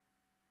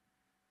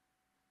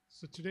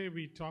So today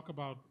we talk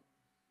about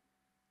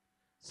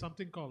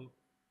something called,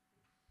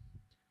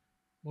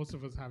 most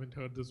of us haven't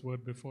heard this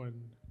word before,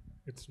 and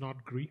it's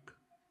not Greek.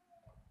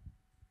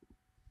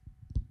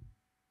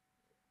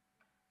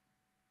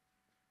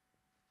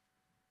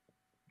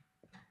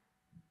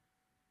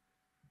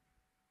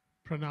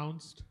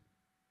 Pronounced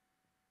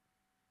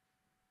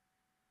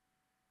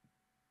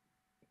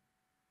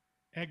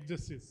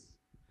Ecdysis,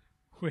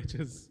 which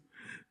is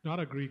not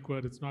a Greek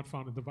word. It's not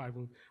found in the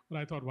Bible. But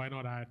I thought, why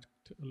not add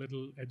a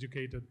little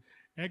educated?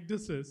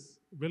 Ecdysis,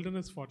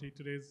 Wilderness 40,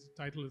 today's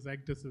title is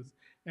Ecdysis.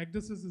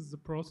 Ecdysis is the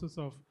process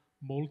of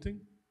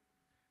molting.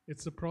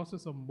 It's the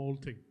process of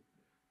molting,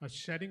 a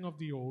shedding of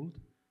the old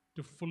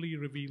to fully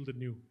reveal the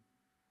new.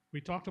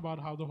 We talked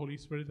about how the Holy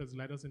Spirit has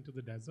led us into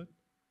the desert.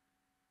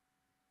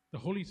 The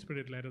Holy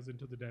Spirit led us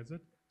into the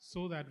desert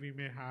so that we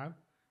may have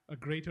a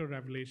greater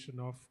revelation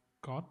of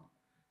God,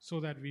 so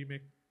that we may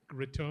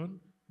return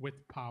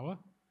with power,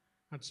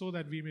 and so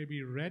that we may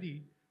be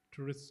ready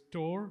to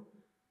restore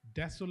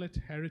desolate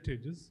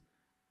heritages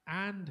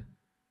and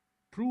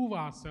prove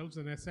ourselves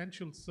an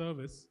essential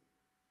service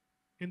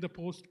in the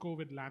post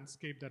COVID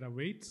landscape that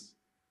awaits.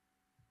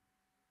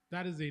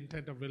 That is the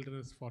intent of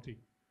Wilderness 40.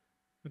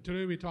 And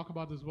today we talk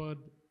about this word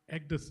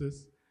ecdysis,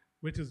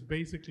 which is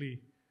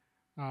basically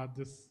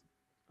this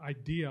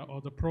idea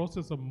or the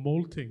process of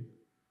molting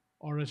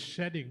or a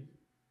shedding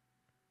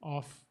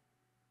of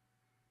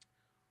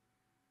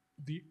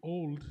the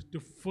old to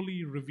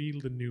fully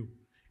reveal the new.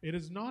 It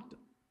is not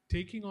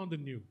taking on the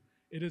new,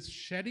 it is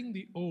shedding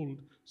the old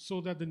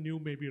so that the new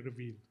may be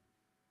revealed.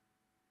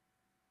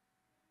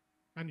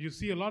 And you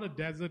see a lot of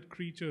desert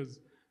creatures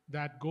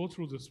that go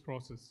through this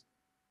process,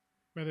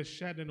 where they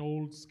shed an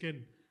old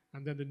skin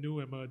and then the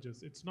new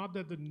emerges. It's not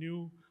that the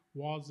new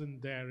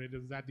wasn't there, it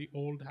is that the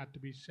old had to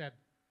be shed.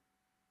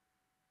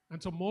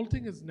 And so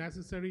molting is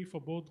necessary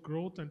for both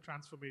growth and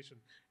transformation.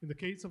 In the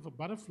case of a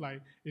butterfly,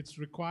 it's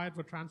required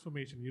for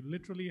transformation. You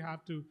literally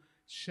have to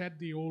shed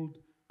the old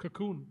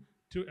cocoon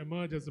to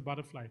emerge as a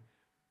butterfly.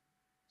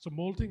 So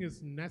molting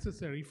is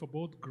necessary for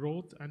both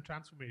growth and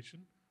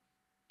transformation.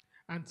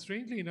 And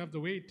strangely enough,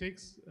 the way it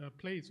takes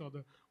place, or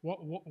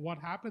what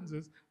happens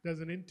is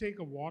there's an intake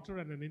of water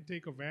and an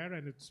intake of air,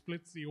 and it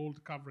splits the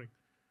old covering.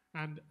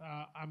 And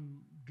I'm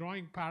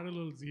drawing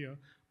parallels here,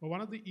 but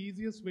one of the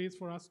easiest ways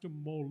for us to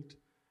molt,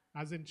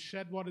 as in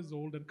shed what is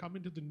old and come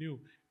into the new,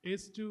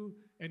 is to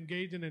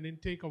engage in an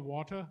intake of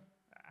water,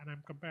 and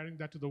I'm comparing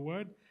that to the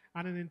Word,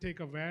 and an intake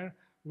of air,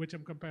 which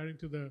I'm comparing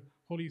to the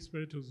Holy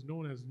Spirit, who's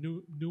known as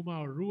Pneuma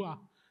or Ruah,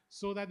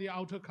 so that the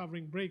outer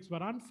covering breaks.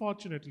 But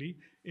unfortunately,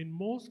 in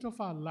most of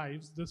our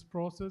lives, this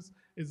process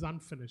is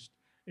unfinished.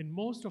 In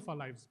most of our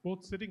lives,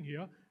 both sitting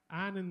here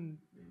and in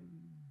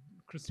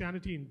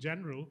Christianity in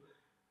general,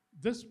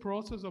 this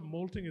process of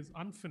molting is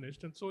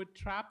unfinished, and so it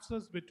traps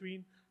us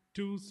between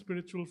two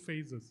spiritual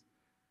phases.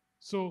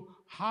 So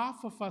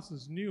half of us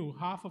is new,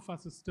 half of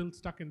us is still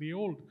stuck in the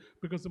old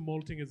because the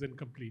molting is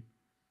incomplete.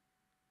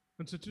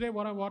 And so today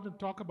what I want to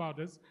talk about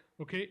is,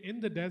 okay,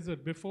 in the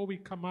desert, before we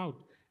come out,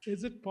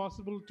 is it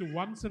possible to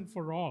once and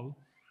for all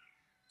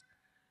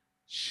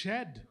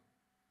shed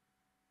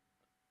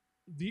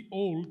the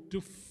old to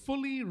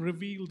fully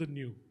reveal the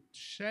new?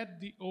 Shed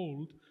the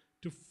old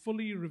to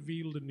fully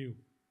reveal the new.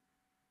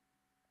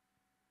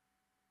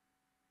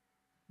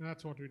 And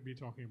that's what we'd be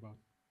talking about.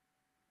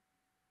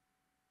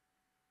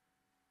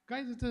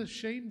 Guys, it's a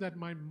shame that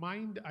my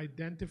mind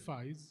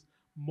identifies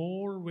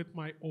more with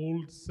my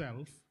old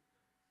self,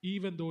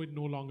 even though it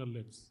no longer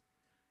lives.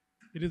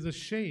 It is a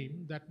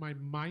shame that my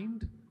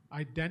mind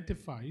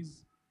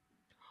identifies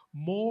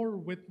more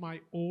with my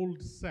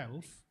old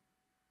self,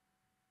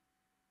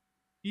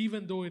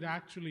 even though it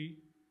actually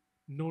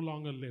no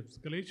longer lives.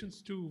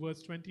 Galatians 2,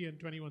 verse 20 and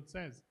 21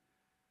 says,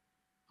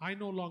 I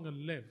no longer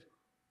live,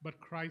 but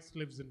Christ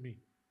lives in me.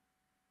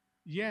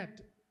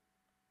 Yet,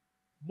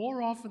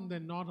 more often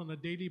than not, on a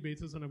daily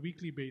basis, on a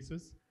weekly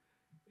basis,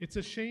 it's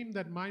a shame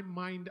that my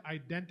mind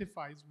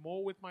identifies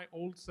more with my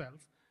old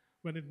self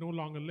when it no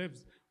longer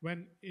lives.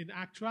 When in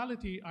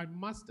actuality, I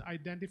must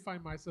identify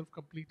myself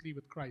completely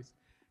with Christ.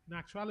 In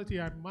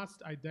actuality, I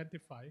must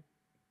identify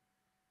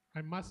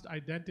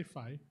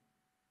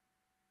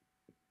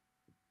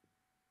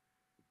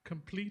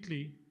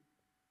completely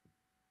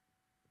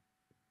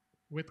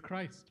with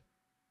Christ.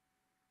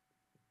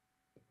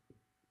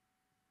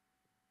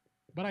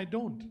 But I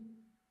don't.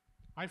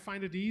 I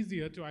find it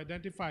easier to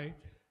identify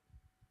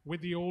with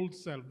the old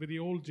self, with the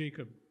old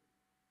Jacob.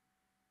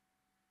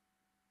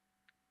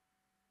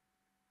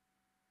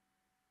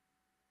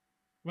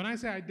 When I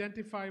say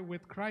identify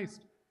with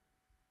Christ,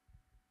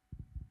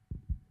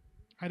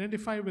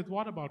 identify with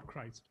what about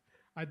Christ?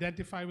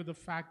 Identify with the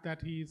fact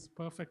that he is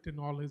perfect in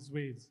all his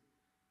ways.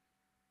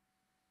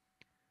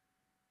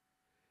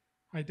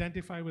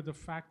 Identify with the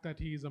fact that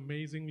he is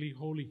amazingly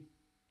holy.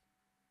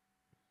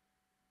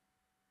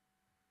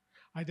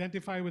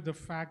 Identify with the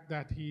fact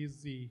that he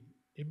is the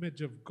image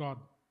of God,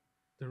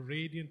 the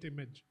radiant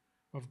image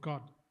of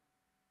God.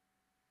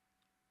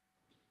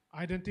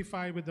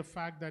 Identify with the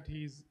fact that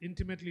he is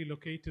intimately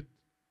located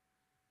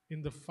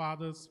in the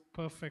Father's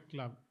perfect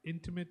love,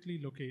 intimately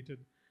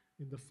located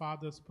in the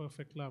Father's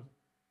perfect love.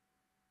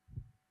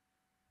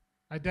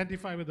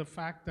 Identify with the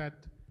fact that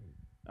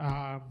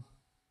um,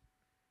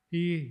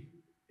 he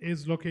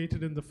is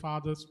located in the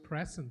Father's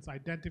presence.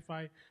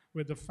 Identify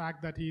with the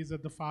fact that he is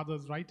at the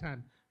Father's right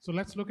hand. So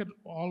let's look at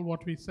all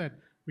what we said.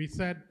 We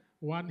said,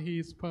 one, he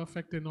is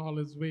perfect in all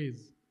his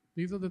ways.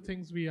 These are the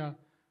things we are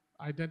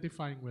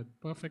identifying with,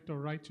 perfect or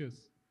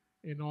righteous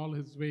in all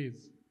his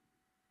ways.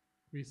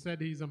 We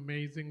said he's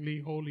amazingly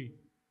holy.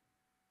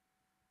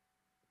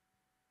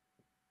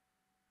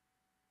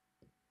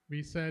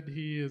 We said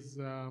he is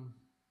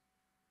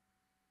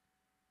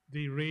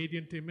the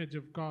radiant image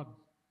of God.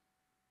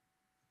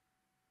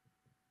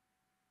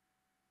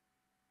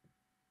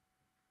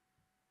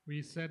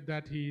 We said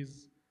that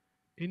he's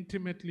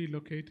intimately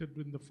located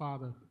in the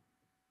Father.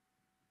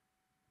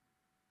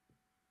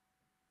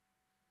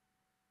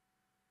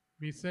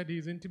 We said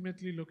he's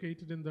intimately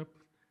located in the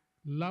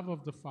love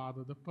of the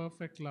Father, the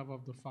perfect love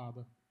of the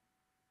Father.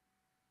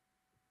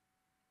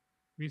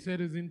 We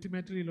said he's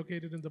intimately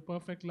located in the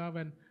perfect love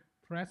and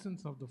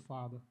presence of the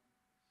Father.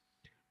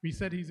 We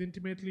said he's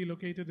intimately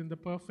located in the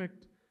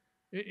perfect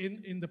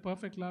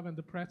love and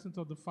the presence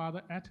of the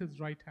Father at his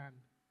right hand.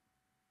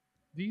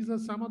 These are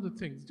some of the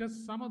things,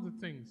 just some of the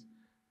things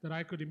that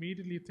I could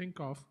immediately think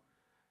of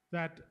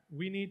that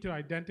we need to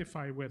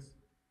identify with.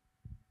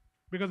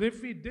 Because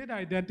if we did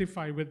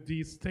identify with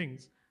these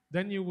things,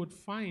 then you would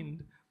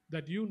find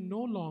that you no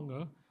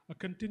longer are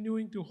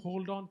continuing to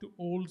hold on to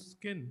old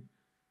skin,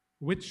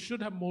 which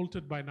should have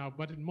molted by now.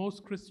 But in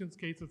most Christians'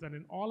 cases, and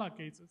in all our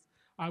cases,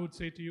 I would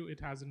say to you,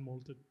 it hasn't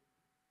molted.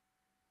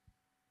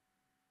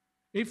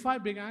 If I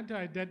began to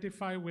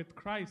identify with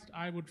Christ,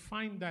 I would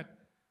find that,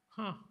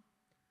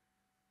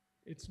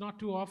 it's not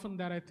too often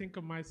that I think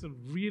of myself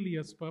really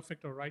as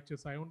perfect or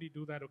righteous. I only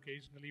do that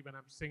occasionally when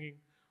I'm singing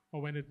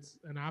or when it's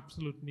an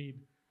absolute need.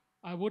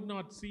 I would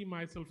not see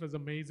myself as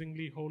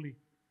amazingly holy.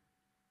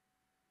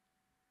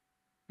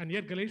 And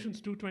yet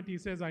Galatians 2:20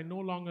 says, I no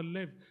longer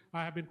live.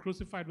 I have been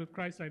crucified with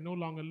Christ. I no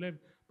longer live,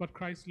 but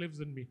Christ lives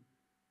in me.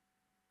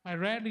 I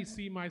rarely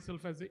see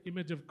myself as the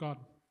image of God.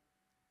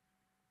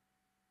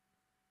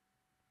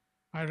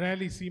 I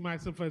rarely see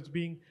myself as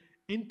being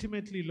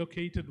intimately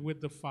located with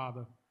the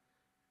Father,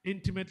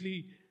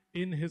 intimately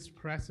in his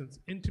presence,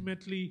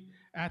 intimately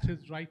at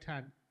his right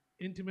hand,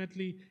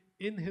 intimately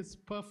in his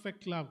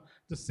perfect love.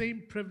 The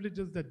same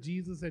privileges that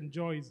Jesus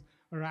enjoys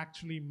are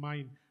actually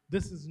mine.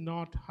 This is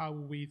not how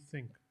we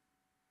think.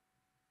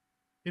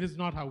 It is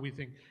not how we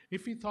think.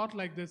 If we thought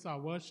like this, our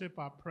worship,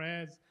 our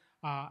prayers,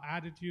 our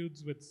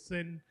attitudes with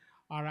sin,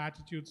 our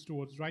attitudes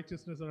towards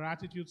righteousness, our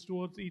attitudes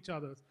towards each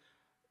other,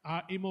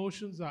 our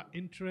emotions, our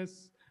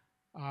interests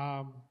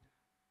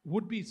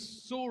would be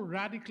so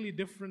radically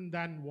different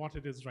than what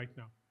it is right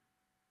now.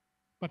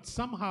 But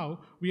somehow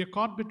we are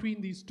caught between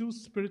these two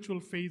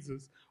spiritual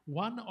phases,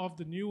 one of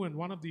the new and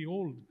one of the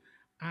old,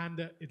 and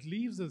it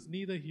leaves us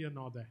neither here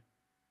nor there.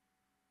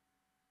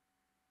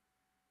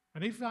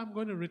 And if I'm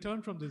going to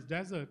return from this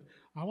desert,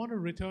 I want to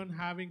return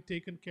having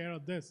taken care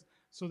of this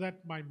so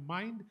that my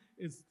mind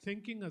is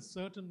thinking a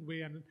certain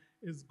way and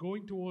is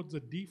going towards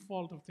a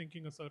default of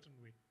thinking a certain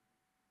way.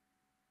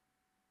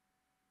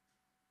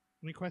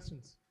 Any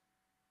questions?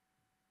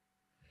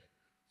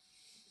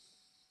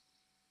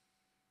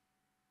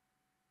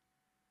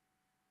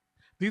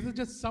 These are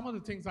just some of the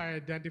things I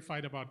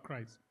identified about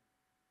Christ.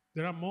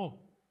 There are more.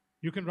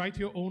 You can write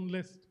your own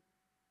list.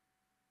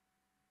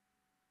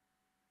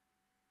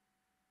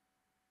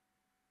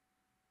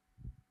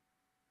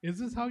 Is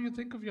this how you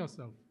think of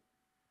yourself?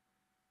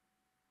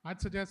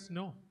 I'd suggest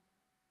no.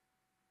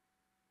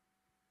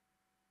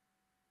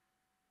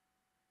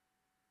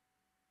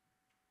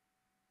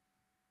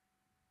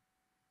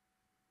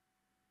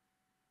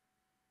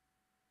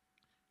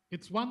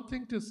 It's one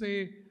thing to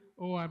say,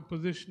 oh, I'm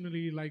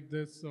positionally like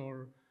this,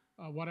 or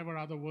whatever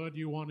other word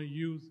you want to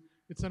use.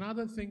 It's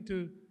another thing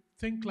to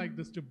think like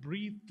this, to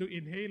breathe, to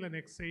inhale and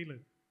exhale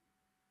it.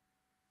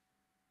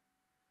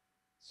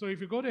 So if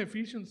you go to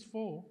Ephesians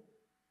 4,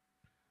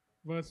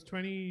 verse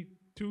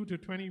 22 to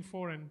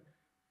 24, and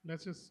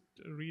let's just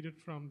read it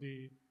from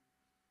the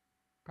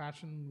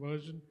Passion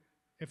Version.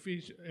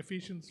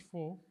 Ephesians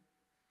 4,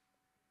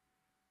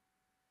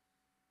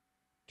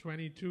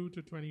 22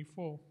 to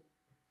 24.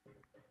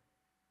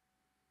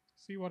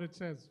 See what it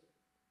says.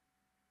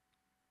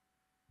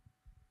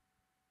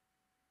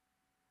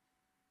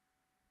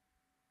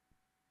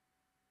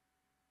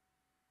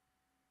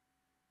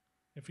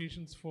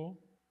 Ephesians 4,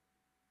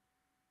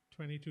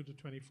 22 to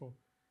 24.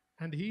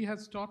 And he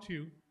has taught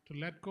you to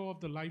let go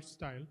of the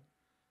lifestyle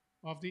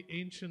of the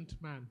ancient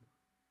man,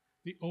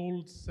 the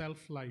old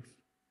self-life,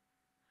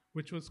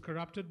 which was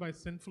corrupted by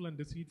sinful and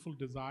deceitful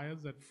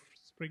desires that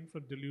spring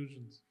from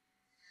delusions.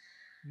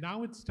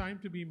 Now it's time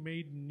to be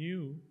made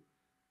new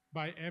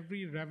by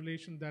every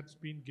revelation that's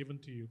been given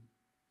to you,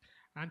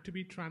 and to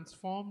be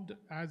transformed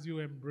as you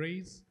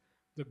embrace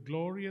the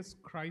glorious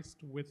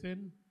Christ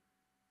within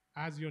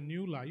as your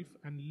new life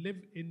and live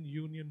in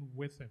union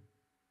with him.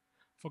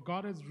 For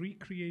God has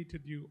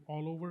recreated you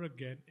all over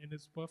again in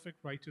his perfect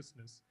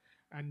righteousness,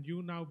 and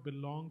you now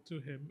belong to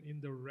him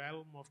in the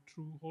realm of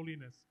true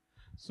holiness.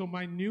 So,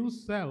 my new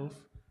self,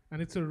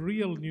 and it's a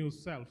real new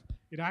self,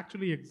 it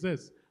actually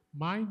exists.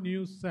 My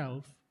new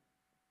self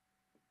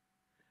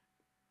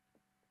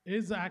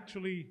is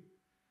actually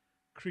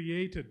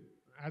created,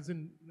 as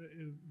in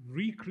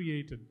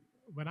recreated.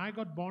 When I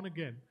got born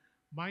again,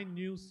 my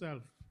new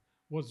self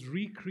was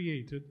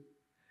recreated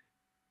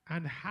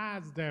and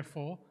has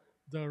therefore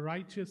the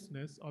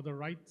righteousness or the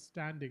right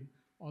standing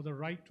or the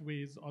right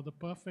ways or the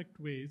perfect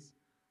ways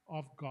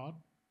of God.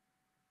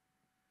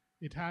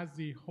 It has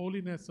the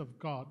holiness of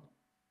God,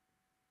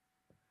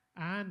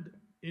 and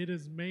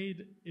it's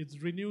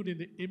renewed in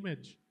the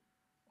image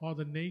or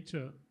the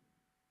nature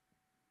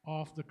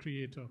of the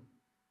Creator.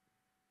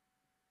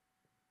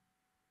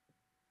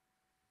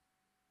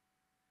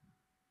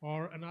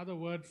 Or another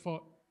word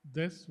for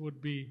this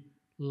would be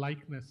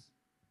likeness.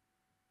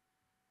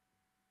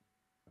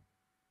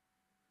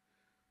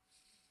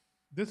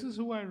 This is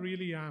who I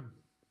really am.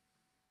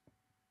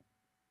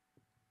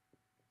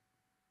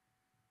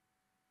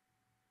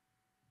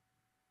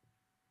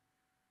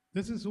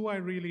 This is who I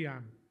really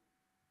am.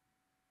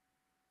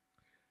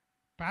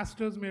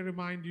 Pastors may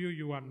remind you,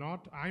 you are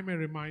not. I may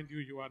remind you,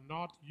 you are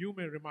not. You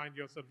may remind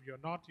yourself, you're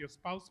not. Your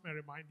spouse may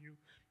remind you,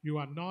 you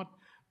are not.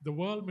 The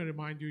world may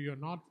remind you, you're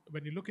not.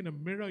 When you look in a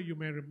mirror, you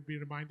may be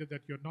reminded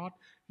that you're not.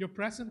 Your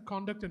present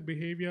conduct and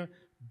behavior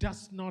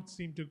does not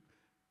seem to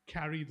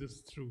carry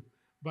this through.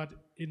 But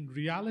in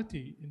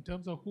reality, in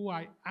terms of who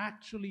I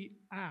actually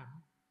am,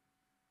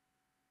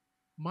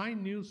 my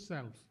new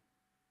self,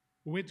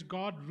 which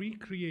God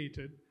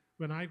recreated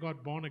when I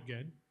got born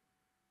again,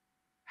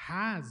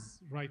 has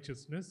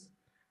righteousness,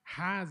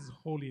 has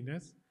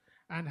holiness,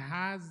 and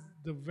has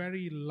the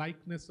very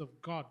likeness of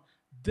God.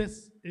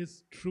 This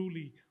is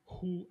truly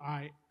who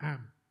I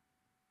am.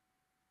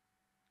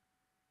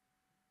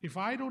 If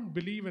I don't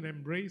believe and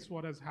embrace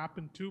what has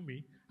happened to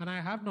me, and I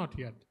have not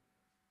yet,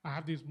 I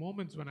have these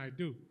moments when I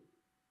do.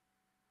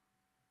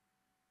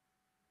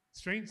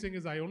 Strange thing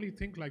is, I only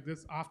think like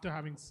this after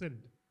having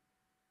sinned.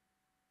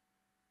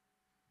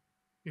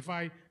 If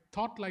I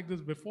thought like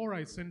this before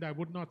I sinned, I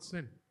would not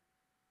sin.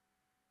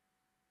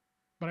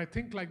 But I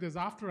think like this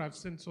after I've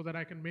sinned so that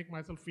I can make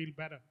myself feel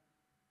better.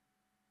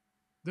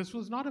 This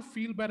was not a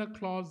feel better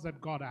clause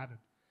that God added.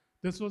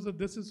 This was a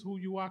this is who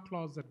you are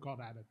clause that God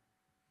added.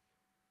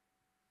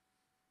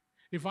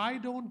 If I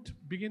don't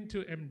begin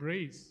to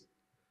embrace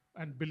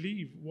and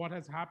believe what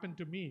has happened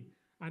to me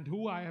and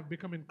who I have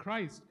become in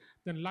Christ,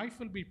 then life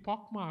will be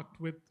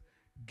pockmarked with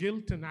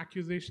guilt and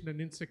accusation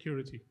and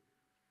insecurity.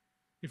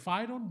 If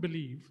I don't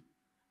believe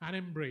and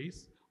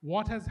embrace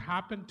what has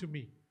happened to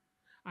me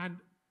and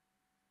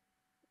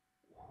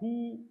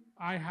who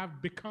I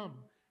have become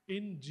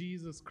in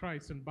Jesus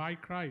Christ and by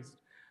Christ,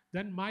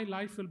 then my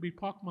life will be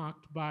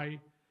pockmarked by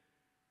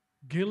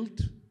guilt,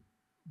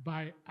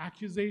 by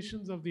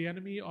accusations of the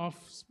enemy, of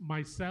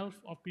myself,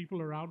 of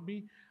people around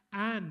me,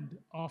 and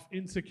of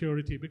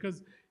insecurity.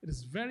 Because it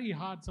is very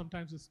hard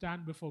sometimes to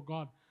stand before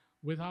God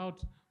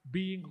without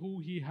being who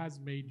He has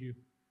made you.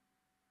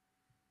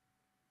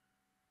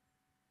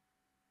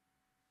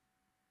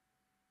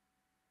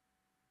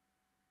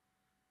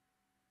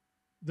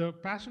 The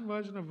Passion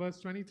version of verse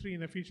 23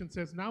 in Ephesians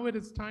says, "Now it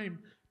is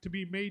time to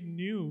be made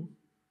new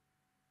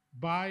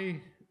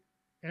by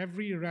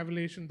every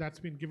revelation that's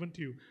been given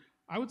to you."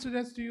 I would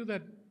suggest to you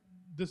that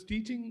this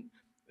teaching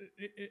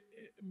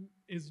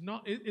is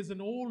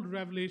an old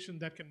revelation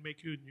that can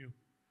make you new.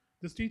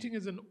 This teaching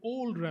is an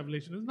old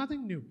revelation. It's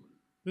nothing new.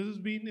 This has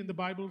been in the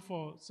Bible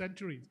for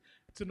centuries.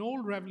 It's an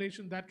old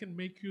revelation that can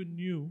make you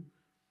new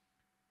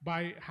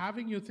by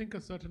having you think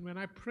a certain way. And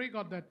I pray,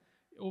 God, that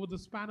over the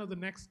span of the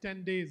next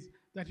 10 days,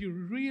 that you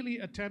really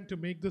attempt to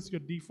make this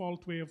your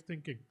default way of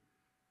thinking.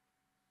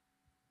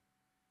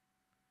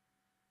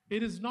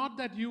 It is not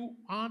that you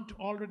aren't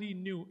already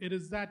new. It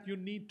is that you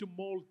need to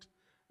molt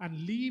and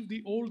leave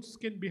the old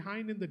skin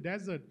behind in the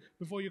desert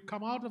before you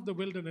come out of the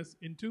wilderness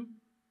into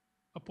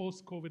a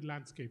post-COVID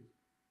landscape.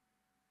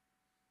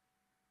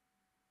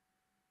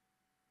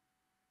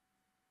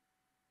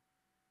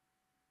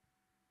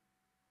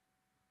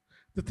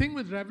 The thing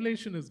with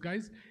Revelation is,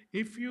 guys,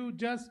 if you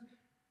just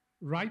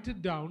write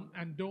it down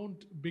and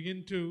don't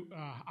begin to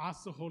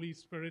ask the Holy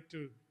Spirit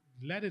to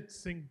let it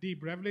sink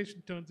deep,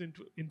 Revelation turns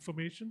into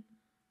information.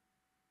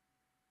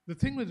 The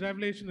thing with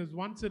Revelation is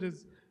once it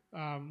is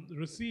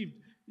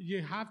received,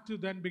 you have to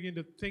then begin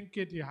to think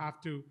it, you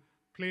have to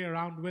play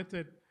around with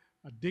it,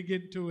 dig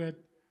into it,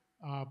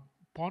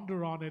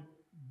 ponder on it,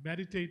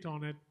 meditate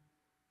on it,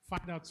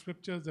 find out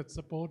scriptures that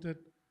support it.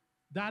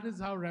 That is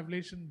how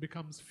Revelation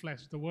becomes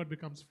flesh. The word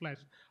becomes flesh.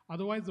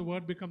 Otherwise, the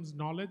word becomes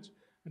knowledge,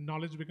 and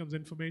knowledge becomes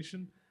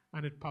information,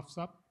 and it puffs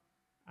up,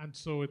 and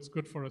so it's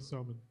good for a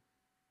sermon.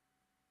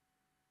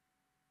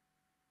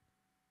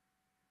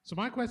 So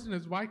my question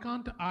is, why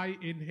can't I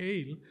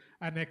inhale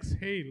and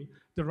exhale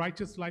the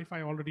righteous life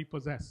I already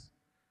possess?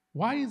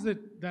 Why is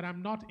it that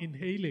I'm not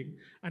inhaling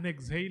and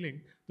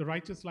exhaling the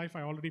righteous life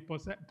I already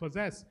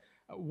possess?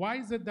 Why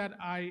is it that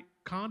I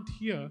can't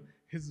hear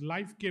his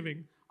life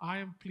giving, I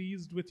am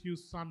pleased with you,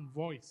 son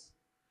voice?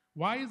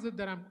 Why is it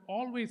that I'm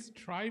always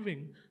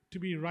striving to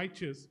be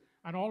righteous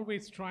and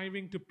always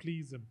striving to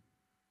please him?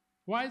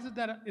 Why is it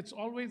that it's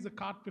always the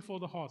cart before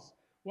the horse?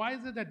 Why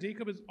is it that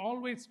Jacob is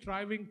always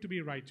striving to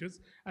be righteous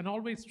and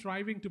always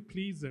striving to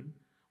please him?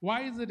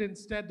 Why is it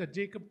instead that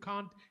Jacob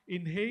can't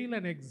inhale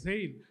and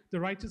exhale the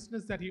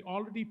righteousness that he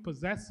already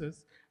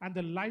possesses and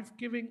the life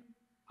giving,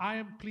 I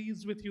am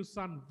pleased with you,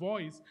 son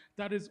voice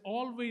that is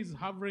always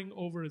hovering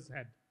over his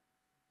head?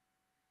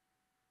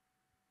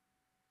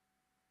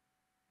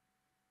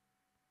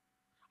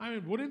 I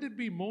mean, wouldn't it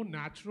be more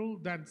natural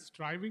than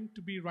striving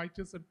to be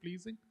righteous and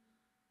pleasing?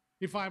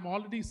 If I'm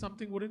already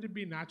something, wouldn't it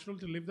be natural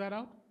to live that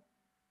out?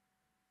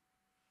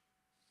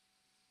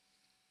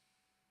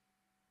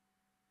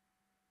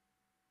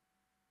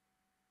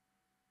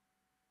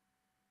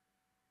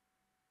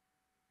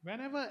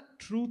 Whenever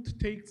truth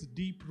takes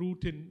deep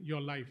root in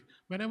your life,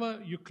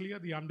 whenever you clear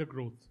the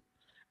undergrowth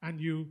and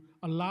you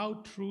allow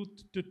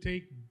truth to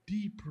take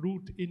deep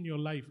root in your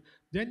life,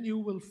 then you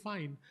will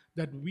find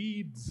that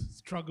weeds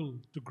struggle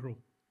to grow.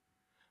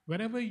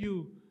 Whenever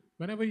you,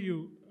 whenever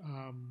you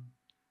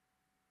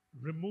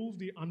remove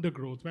the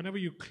undergrowth, whenever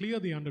you clear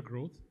the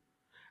undergrowth,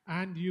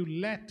 and you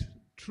let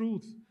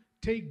truth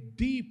take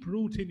deep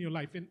root in your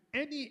life in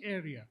any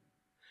area,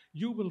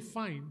 you will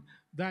find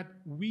that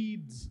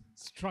weeds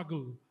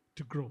struggle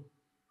to grow.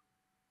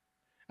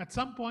 At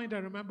some point, I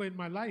remember in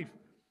my life,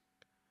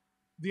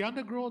 the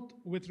undergrowth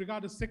with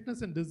regard to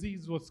sickness and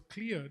disease was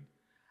cleared,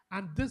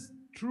 and this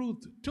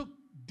truth took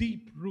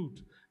deep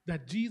root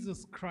that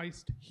Jesus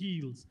Christ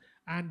heals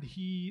and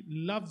he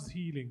loves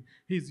healing.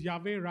 He's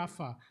Yahweh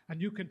Rapha, and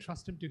you can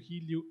trust him to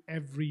heal you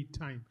every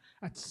time.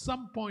 At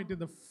some point in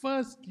the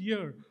first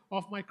year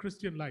of my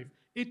Christian life,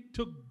 it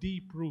took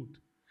deep root.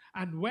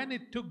 And when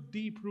it took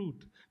deep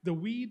root, the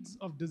weeds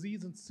of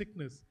disease and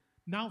sickness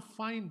now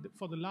find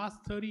for the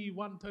last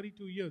 31,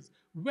 32 years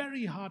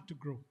very hard to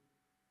grow.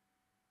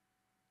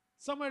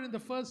 Somewhere in the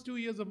first 2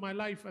 years of my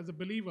life as a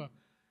believer,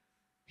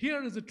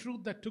 here is a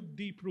truth that took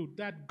deep root,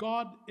 that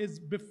God is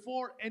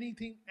before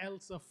anything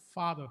else a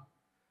father,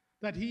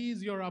 that he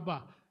is your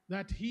Abba,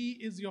 that he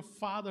is your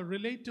father.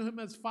 Relate to him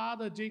as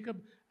father,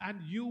 Jacob,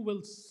 and you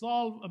will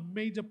solve a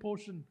major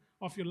portion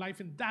of your life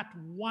in that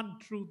one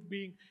truth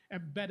being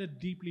embedded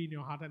deeply in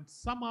your heart. And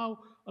somehow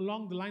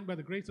along the line, by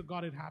the grace of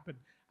God, it happened.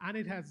 And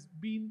it has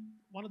been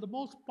one of the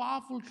most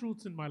powerful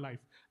truths in my life,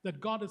 that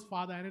God is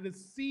Father. And it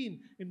is seen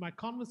in my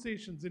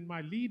conversations, in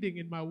my leading,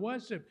 in my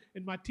worship,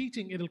 in my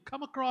teaching. It'll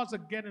come across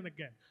again and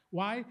again.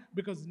 Why?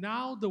 Because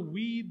now the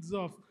weeds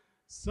of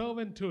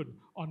servanthood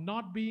or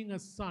not being a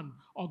son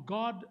or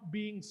God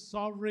being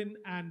sovereign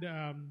and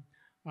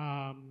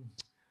um,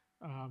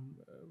 um,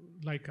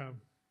 like a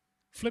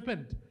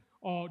flippant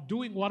or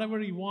doing whatever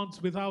he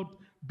wants without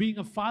being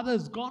a father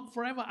is gone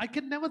forever. I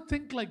can never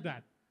think like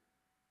that.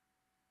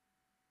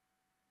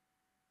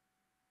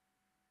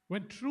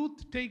 When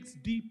truth takes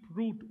deep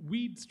root,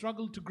 weeds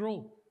struggle to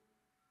grow.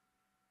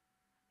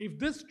 If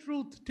this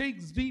truth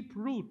takes deep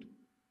root,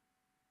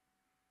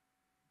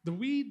 the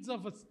weeds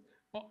of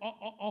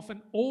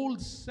an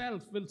old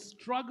self will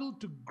struggle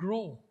to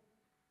grow.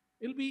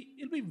 It'll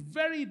be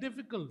very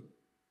difficult.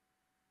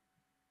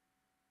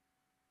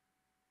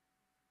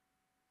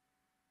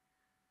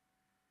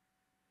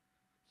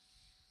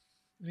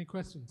 Any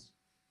questions?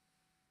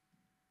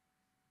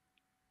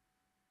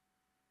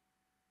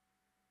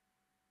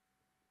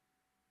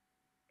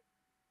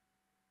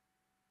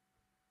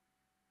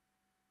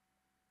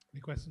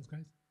 Any questions,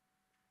 guys?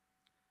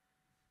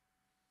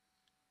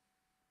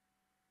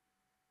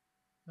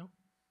 No?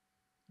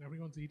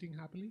 Everyone's eating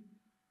happily?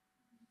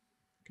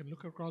 Can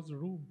look across the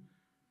room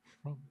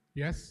from,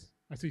 yes,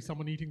 I see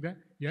someone eating there.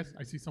 Yes,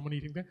 I see someone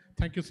eating there.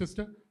 Thank you,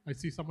 sister. I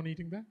see someone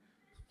eating there.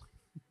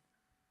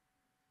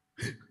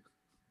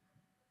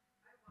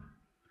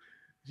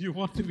 You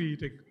want to be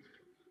eating?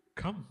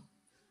 Come.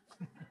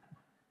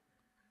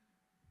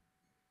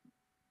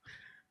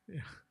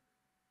 Yeah.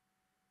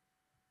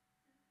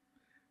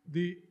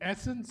 The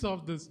essence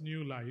of this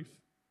new life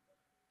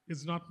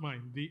is not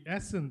mine. The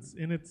essence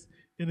in its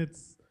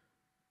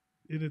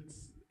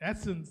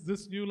essence,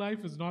 this new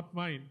life is not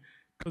mine,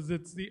 because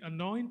it's the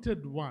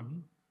anointed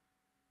one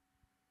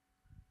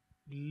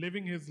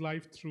living his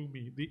life through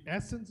me. The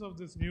essence of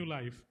this new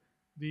life,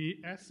 the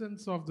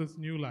essence of this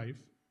new life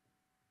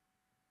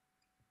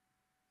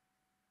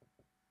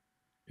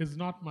is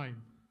not mine.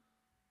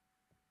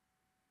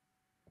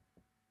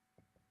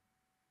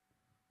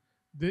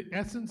 The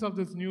essence of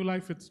this new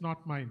life, it's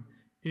not mine.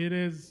 It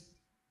is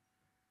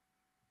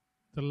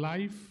the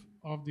life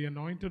of the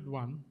anointed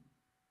one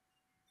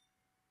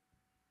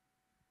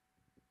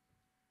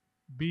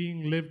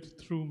being lived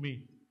through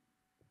me.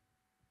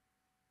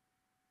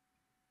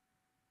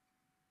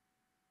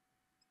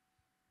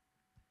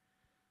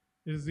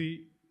 It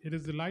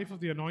is the life of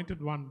the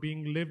anointed one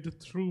being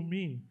lived through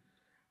me.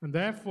 And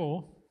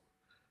therefore,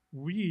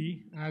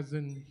 we, as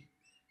in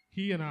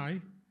he and I,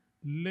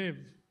 live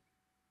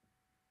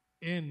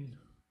in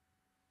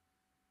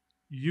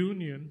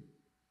union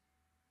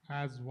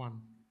as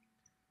one.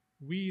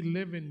 We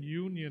live in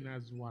union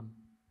as one.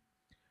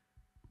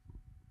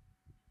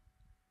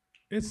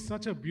 It's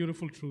such a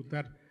beautiful truth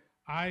that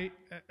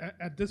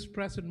at this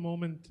present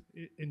moment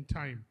in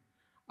time,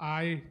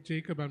 I,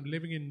 Jacob, am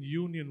living in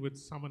union with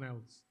someone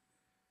else.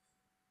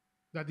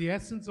 That the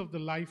essence of the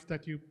life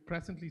that you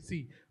presently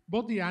see,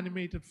 both the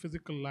animated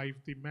physical life,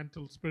 the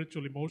mental,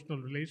 spiritual,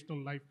 emotional,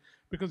 relational life,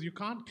 because you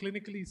can't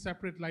clinically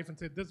separate life and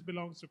say this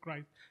belongs to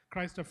Christ,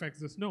 Christ affects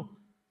this. No,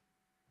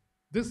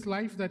 this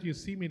life that you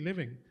see me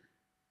living,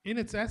 in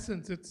its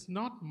essence, it's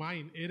not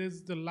mine. It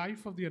is the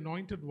life of the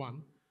Anointed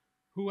One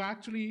who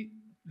actually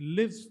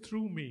lives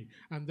through me.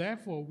 And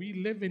therefore,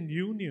 we live in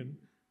union.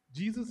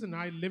 Jesus and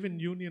I live in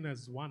union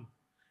as one.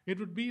 It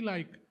would be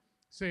like,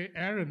 say,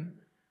 Aaron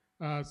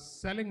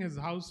selling his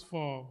house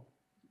for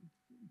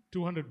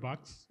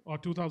 $200 or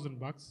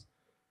 $2,000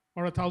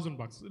 or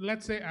 $1,000.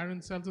 Let's say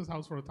Aaron sells his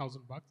house for $1,000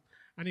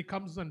 and he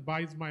comes and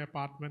buys my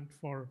apartment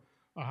for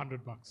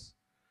 $100.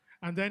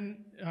 And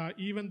then,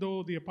 even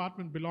though the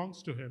apartment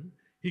belongs to him,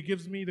 he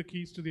gives me the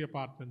keys to the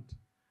apartment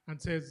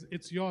and says,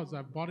 "It's yours.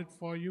 I've bought it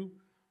for you.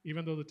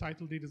 Even though the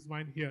title deed is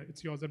mine, here,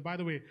 it's yours. And by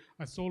the way,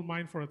 I sold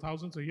mine for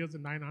 1,000, so here's the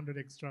 900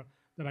 extra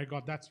that I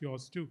got. That's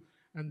yours too."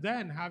 And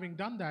then, having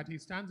done that, he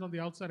stands on the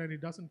outside and he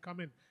doesn't come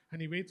in,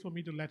 and he waits for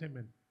me to let him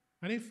in.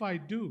 And if I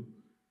do,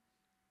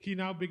 he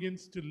now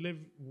begins to live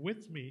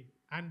with me,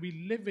 and we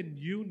live in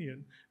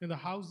union in the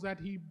house that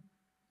he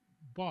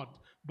bought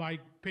by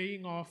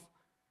paying off,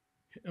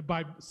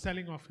 by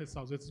selling off his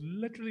house. It's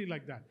literally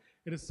like that.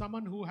 It is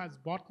someone who has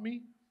bought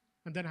me,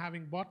 and then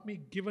having bought me,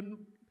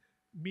 given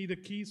me the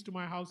keys to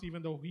my house,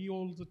 even though he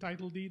holds the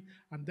title deed,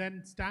 and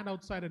then stand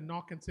outside and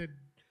knock and say,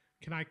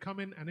 "Can I come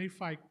in?" And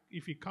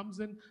if he comes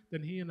in,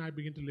 then he and I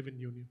begin to live in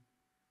union.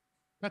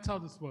 That's how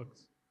this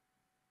works.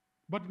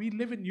 But we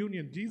live in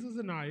union. Jesus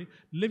and I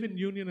live in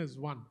union as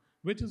one,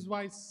 which is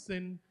why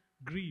sin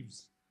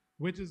grieves,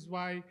 which is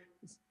why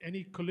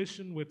any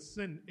collision with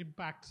sin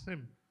impacts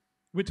him,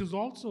 which is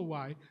also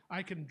why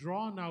I can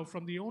draw now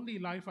from the only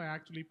life I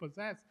actually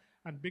possess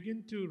and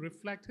begin to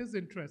reflect his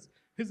interests,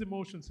 his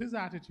emotions, his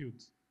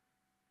attitudes.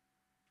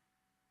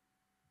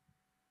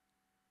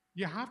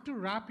 You have to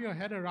wrap your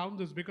head around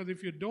this, because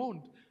if you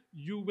don't,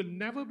 you will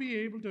never be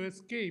able to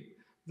escape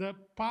the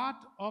part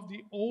of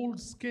the old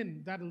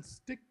skin that will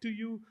stick to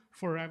you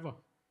forever.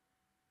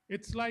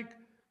 It's like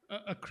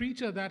a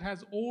creature that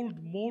has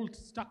old mold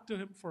stuck to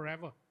him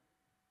forever.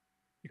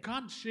 You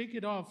can't shake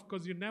it off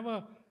because you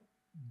never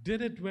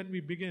did it when we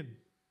begin.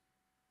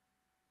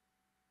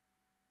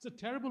 It's a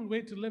terrible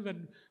way to live,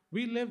 and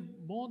we live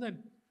more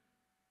than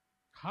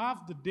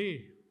half the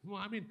day.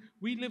 I mean,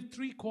 we live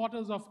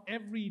 3/4 of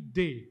every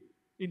day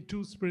in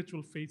two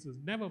spiritual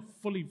phases, never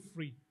fully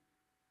free.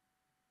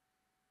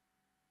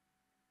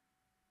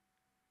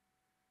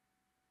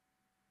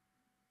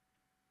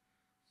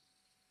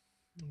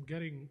 I'm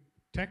getting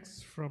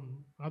texts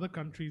from other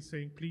countries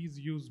saying, "Please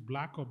use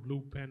black or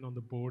blue pen on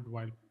the board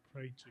while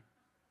preaching."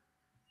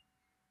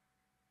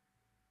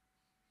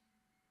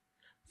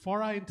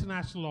 For our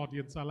international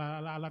audience,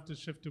 I'll have to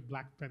shift to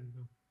black pen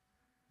now.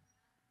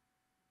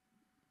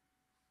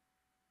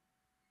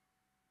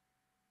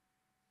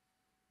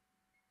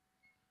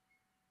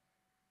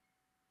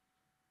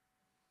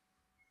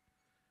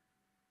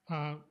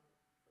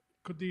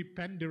 Could the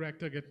pen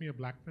director get me a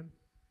black pen?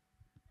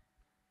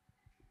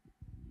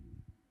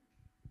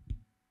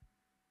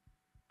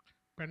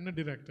 Pen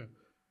director.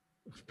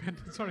 Pen,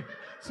 sorry.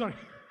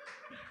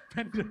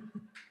 Pen,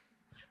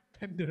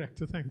 pen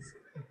director, thanks.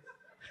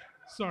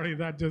 Sorry,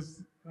 that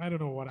just, I don't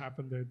know what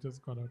happened there. It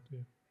just got out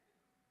here.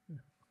 Yeah.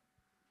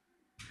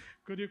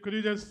 Could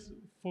you just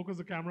focus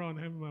the camera on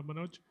him,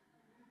 Manoj?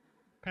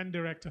 Pen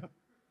director.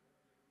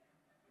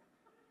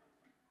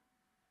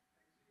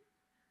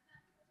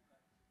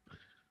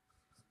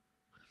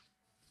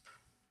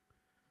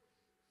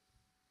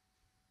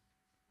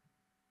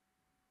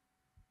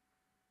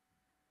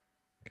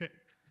 Okay.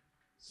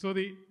 So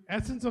the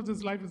essence of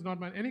this life is not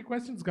mine. Any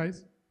questions,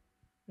 guys?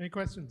 Any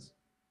questions?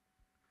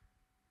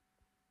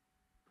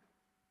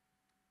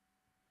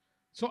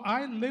 So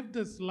I live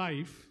this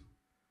life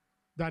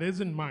that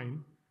isn't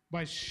mine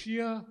by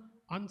sheer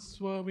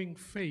unswerving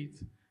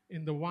faith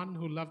in the one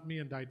who loved me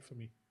and died for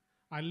me.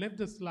 I live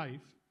this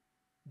life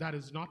that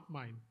is not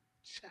mine.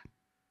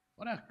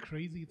 What a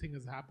crazy thing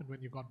has happened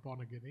when you got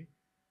born again, eh?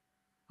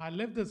 I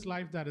live this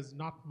life that is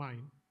not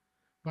mine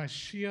by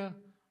sheer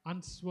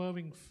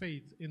unswerving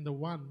faith in the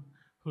one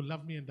who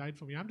loved me and died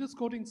for me. I'm just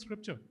quoting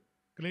scripture,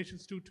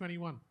 Galatians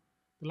 2:21.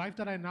 The life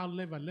that I now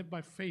live, I live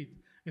by faith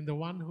in the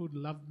one who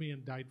loved me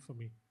and died for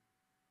me.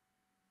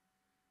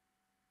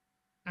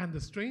 And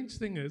the strange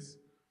thing is,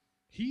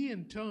 he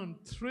in turn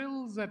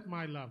thrills at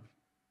my love.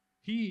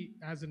 He,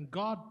 as in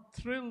God,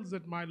 thrills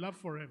at my love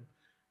for him.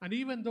 And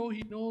even though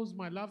he knows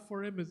my love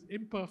for him is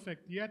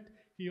imperfect, yet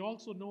he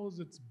also knows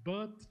it's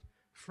birthed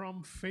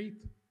from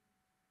faith.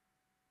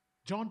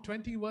 John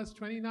 20, verse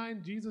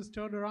 29, Jesus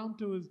turned around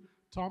to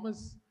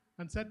Thomas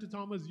and said to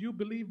Thomas, "You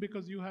believe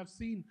because you have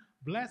seen.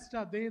 Blessed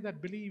are they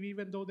that believe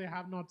even though they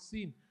have not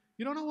seen."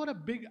 You don't know what a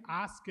big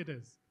ask it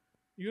is.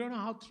 You don't know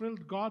how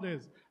thrilled God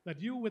is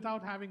that you,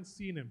 without having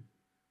seen Him,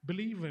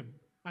 believe Him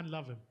and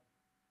love Him.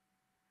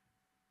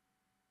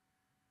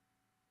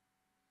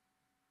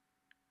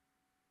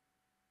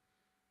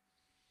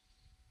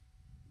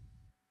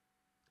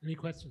 Any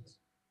questions?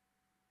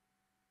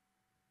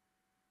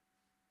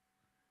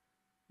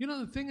 You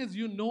know, the thing is,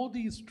 you know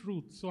these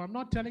truths. So I'm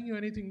not telling you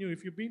anything new.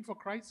 If you've been for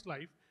Christ's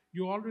life,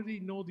 you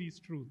already know these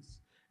truths.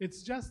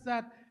 It's just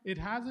that it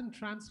hasn't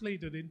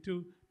translated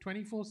into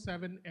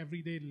 24/7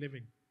 everyday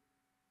living.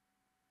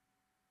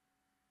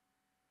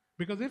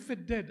 Because if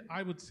it did,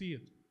 I would see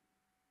it.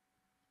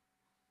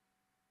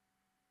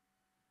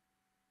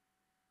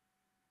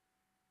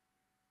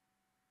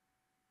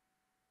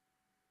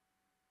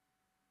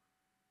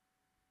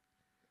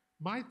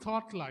 My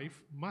thought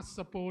life must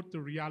support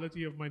the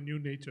reality of my new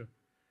nature.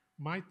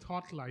 My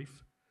thought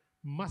life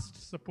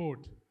must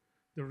support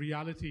the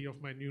reality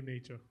of my new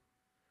nature.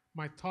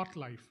 My thought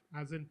life,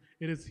 as in,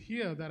 it is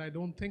here that I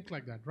don't think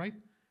like that, right?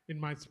 In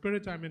my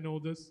spirit, I may know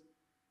this.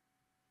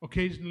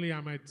 Occasionally,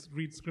 I might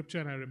read scripture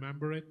and I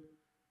remember it.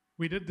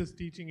 We did this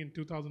teaching in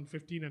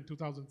 2015 and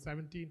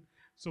 2017,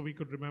 so we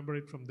could remember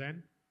it from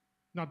then.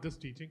 Not this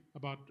teaching,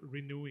 about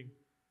renewing.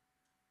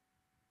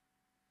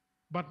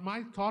 But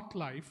my thought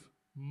life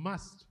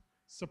must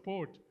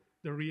support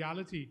the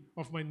reality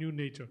of my new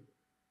nature.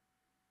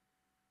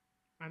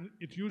 And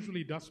it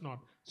usually does not.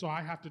 So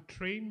I have to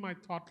train my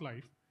thought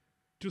life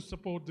to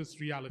support this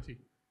reality.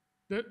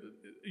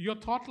 Your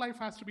thought life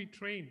has to be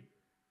trained.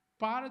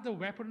 Part of the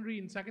weaponry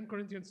in 2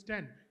 Corinthians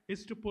 10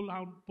 is to pull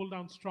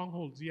down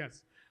strongholds,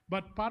 yes.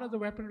 But part of the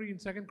weaponry in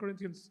 2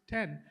 Corinthians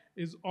 10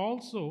 is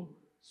also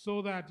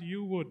so that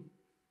you would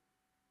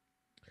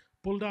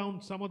pull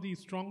down some of these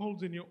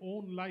strongholds in your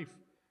own life.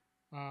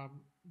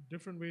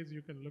 Different ways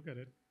you can look at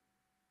it.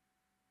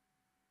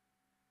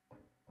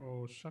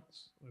 Oh,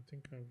 shucks. I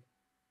think I've...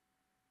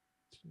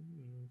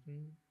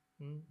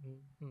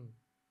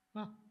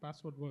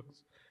 password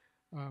works.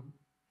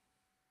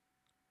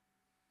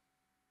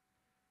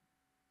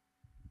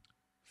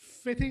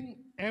 Fitting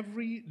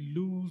every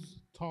loose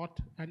thought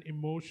and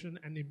emotion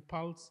and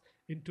impulse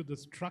into the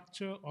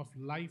structure of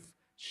life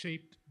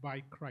shaped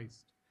by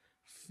Christ.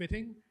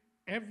 Fitting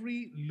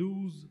every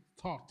loose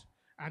thought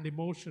and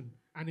emotion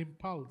and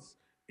impulse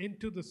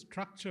into the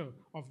structure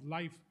of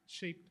life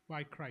shaped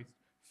by Christ.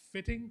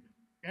 Fitting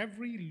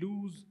every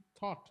loose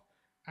thought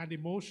and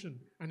emotion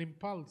and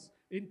impulse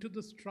into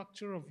the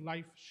structure of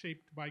life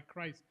shaped by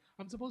Christ.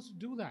 I'm supposed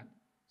to do that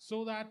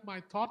so that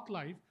my thought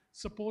life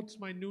supports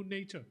my new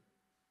nature.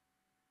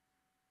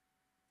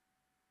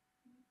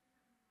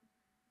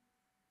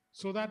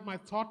 So that my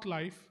thought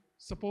life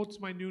supports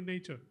my new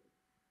nature.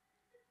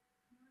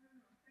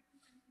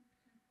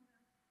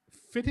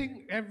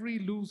 Fitting every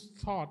loose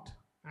thought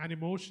and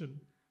emotion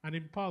and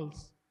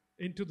impulse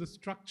into the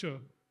structure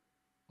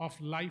of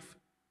life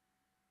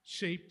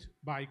shaped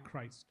by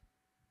Christ.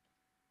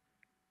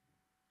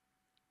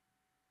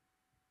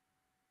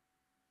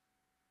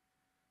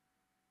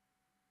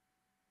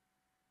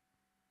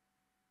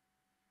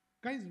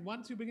 Guys,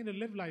 once you begin to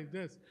live like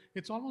this,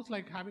 it's almost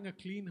like having a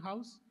clean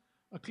house.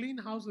 A clean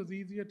house is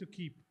easier to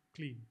keep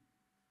clean.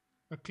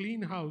 A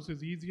clean house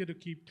is easier to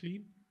keep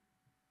clean.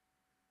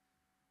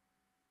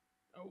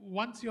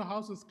 Once your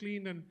house is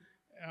clean and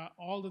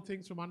all the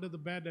things from under the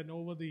bed and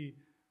over the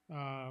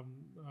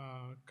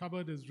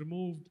cupboard is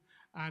removed,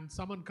 and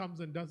someone comes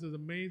and does this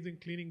amazing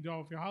cleaning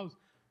job of your house,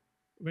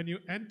 when you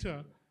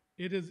enter,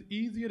 it is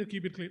easier to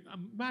keep it clean.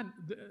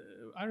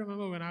 I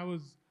remember when I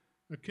was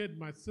a kid,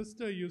 my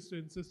sister used to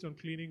insist on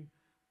cleaning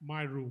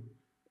my room.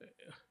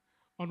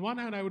 On one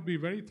hand, I would be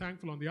very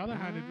thankful. On the other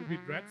hand, it would be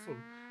dreadful,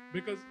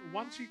 because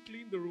once she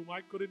cleaned the room,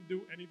 I couldn't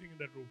do anything in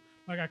that room.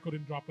 Like, I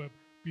couldn't drop a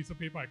piece of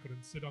paper, I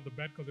couldn't sit on the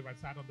bed, because if I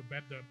sat on the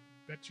bed, the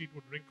bed sheet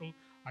would wrinkle.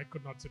 I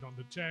could not sit on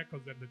the chair,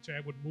 because then the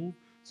chair would move.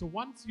 So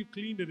once you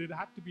cleaned it, it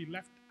had to be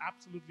left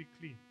absolutely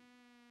clean.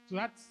 So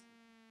that's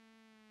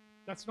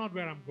not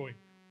where I'm going.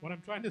 What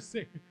I'm trying to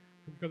say,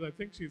 because I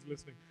think she's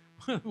listening,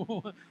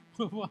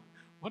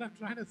 what I'm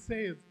trying to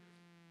say is,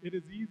 it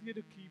is easier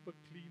to keep a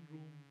clean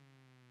room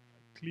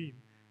clean.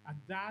 And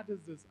that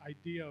is this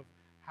idea of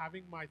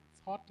having my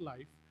thought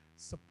life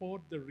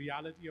support the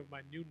reality of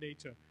my new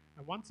nature.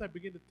 And once I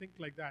begin to think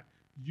like that,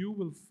 you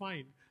will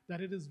find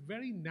that it is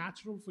very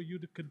natural for you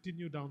to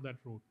continue down that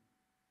road.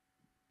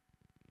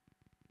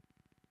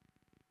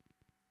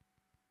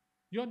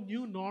 Your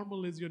new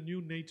normal is your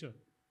new nature.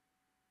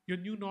 Your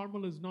new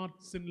normal is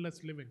not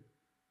sinless living.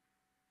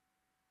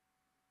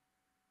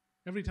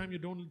 Every time you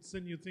don't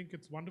sin, you think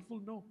it's wonderful?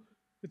 No,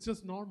 it's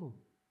just normal.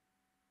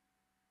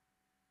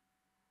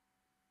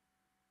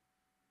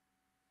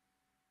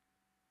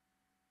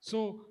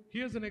 So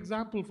here's an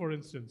example, for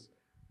instance.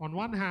 On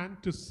one hand,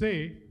 to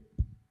say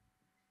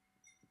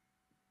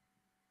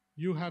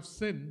you have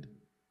sinned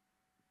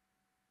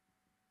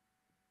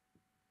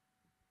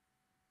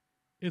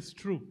is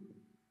true.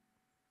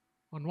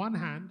 On one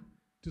hand,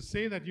 to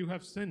say that you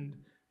have sinned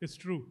is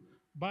true.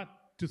 But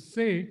to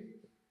say,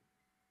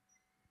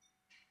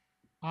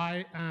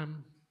 I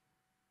am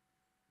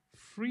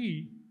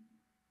free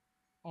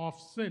of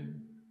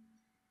sin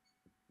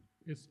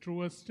is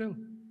truer still.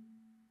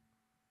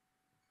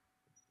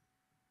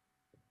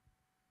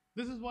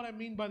 This is what I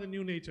mean by the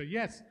new nature.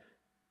 Yes,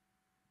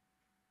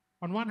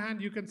 on one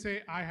hand, you can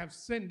say, I have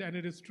sinned, and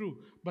it is true.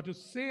 But to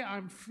say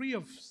I'm free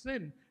of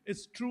sin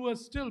is truer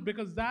still,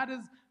 because that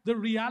is the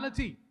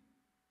reality.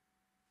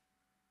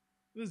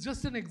 It's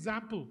just an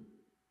example.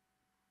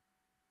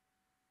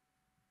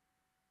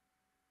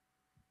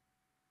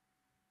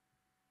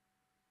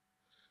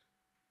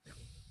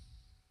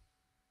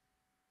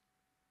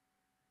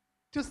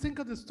 Just think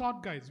of this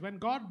thought, guys. When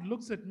God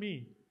looks at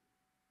me,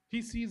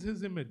 He sees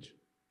His image.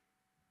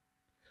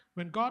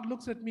 When God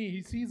looks at me,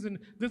 He sees in.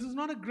 This is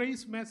not a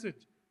grace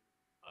message.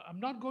 I'm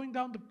not going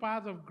down the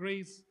path of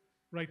grace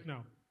right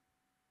now.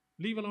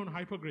 Leave alone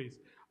hyper grace.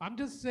 I'm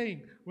just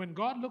saying, when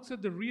God looks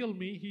at the real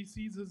me, He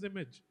sees His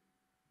image.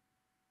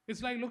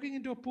 It's like looking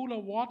into a pool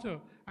of water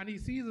and He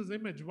sees His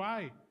image.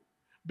 Why?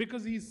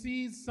 Because He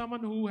sees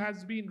someone who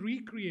has been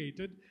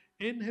recreated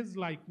in His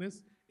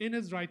likeness, in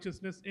His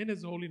righteousness, in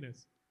His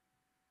holiness.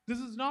 This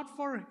is not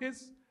for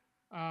His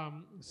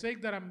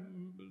sake that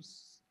I'm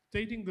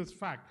stating this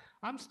fact.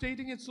 I'm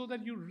stating it so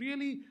that you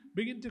really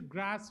begin to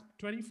grasp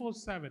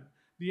 24/7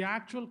 the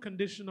actual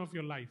condition of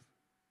your life.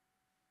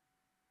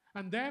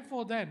 And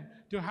therefore then,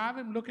 to have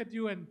Him look at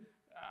you and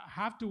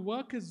have to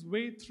work His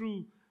way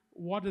through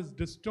what is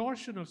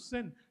distortion of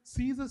sin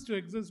ceases to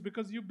exist,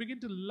 because you begin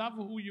to love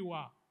who you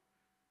are.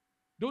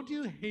 Don't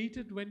you hate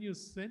it when you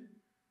sin?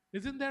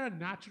 Isn't there a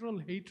natural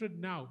hatred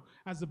now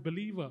as a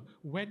believer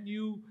when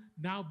you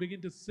now begin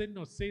to sin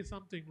or say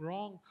something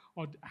wrong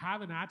or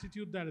have an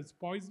attitude that is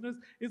poisonous?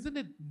 Isn't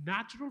it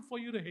natural for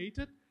you to hate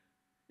it?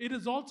 It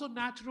is also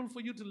natural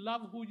for you to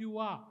love who you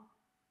are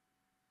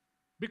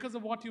because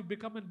of what you've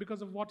become and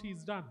because of what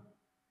He's done.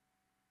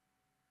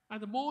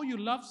 And the more you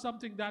love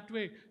something that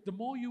way, the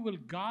more you will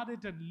guard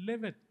it and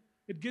live it.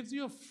 It gives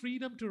you a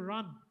freedom to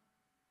run.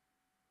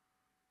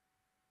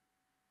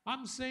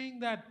 I'm saying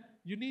that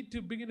you need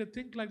to begin to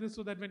think like this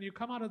so that when you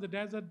come out of the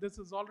desert, this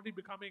is already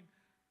becoming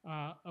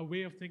a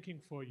way of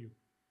thinking for you.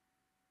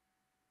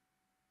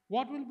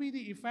 What will be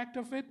the effect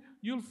of it?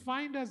 You'll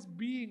find us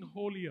being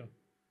holier.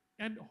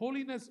 And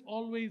holiness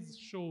always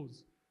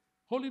shows.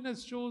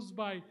 Holiness shows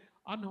by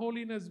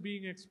unholiness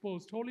being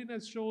exposed.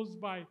 Holiness shows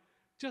by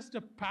just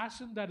a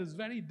passion that is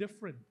very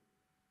different.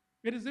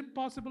 It is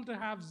impossible to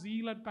have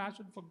zeal and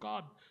passion for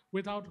God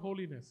without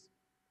holiness.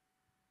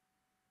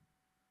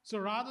 So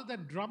rather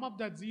than drum up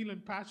that zeal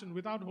and passion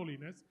without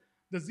holiness,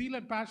 the zeal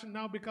and passion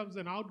now becomes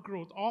an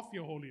outgrowth of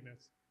your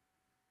holiness.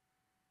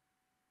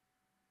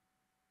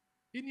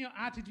 In your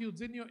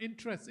attitudes, in your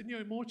interests, in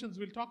your emotions,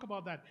 we'll talk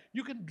about that.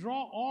 You can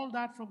draw all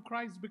that from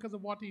Christ because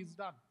of what He's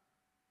done.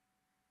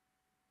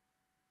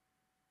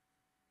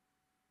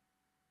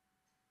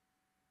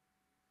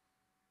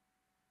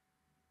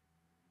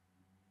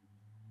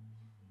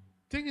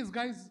 Thing is,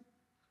 guys,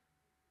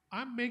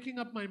 I'm making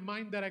up my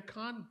mind that I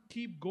can't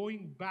keep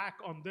going back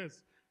on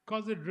this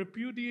because it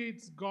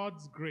repudiates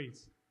God's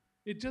grace.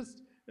 It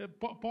just,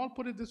 Paul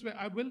put it this way,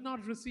 I will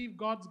not receive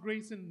God's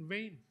grace in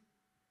vain.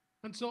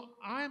 And so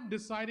I am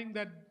deciding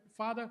that,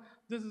 Father,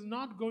 this is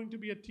not going to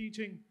be a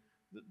teaching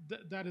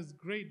that is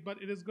great,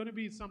 but it is going to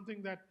be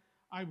something that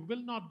I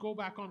will not go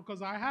back on,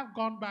 because I have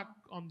gone back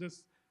on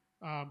this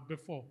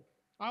before.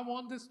 I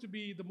want this to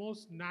be the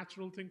most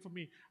natural thing for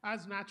me,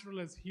 as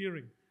natural as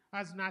hearing,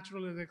 as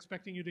natural as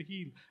expecting you to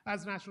heal,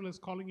 as natural as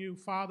calling you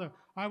Father.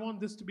 I want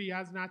this to be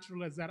as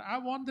natural as that. I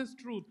want this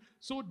truth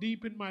so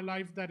deep in my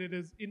life that it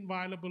is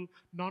inviolable,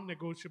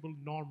 non-negotiable,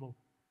 normal.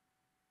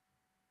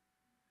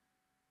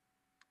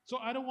 So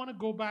I don't want to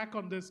go back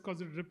on this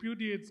because it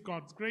repudiates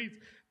God's grace.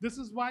 This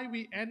is why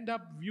we end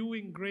up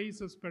viewing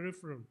grace as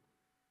peripheral.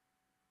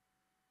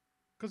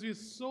 Because we're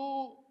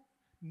so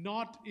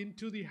not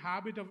into the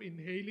habit of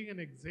inhaling and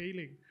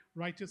exhaling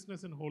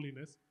righteousness and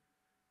holiness.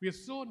 We are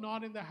so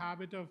not in the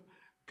habit of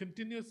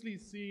continuously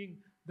seeing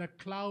that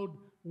cloud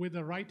with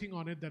a writing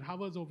on it that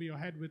hovers over your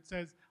head which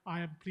says, I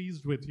am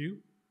pleased with you.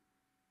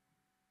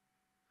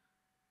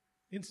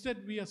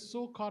 Instead, we are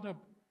so caught up,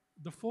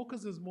 the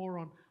focus is more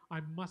on, I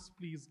must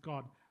please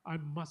God. I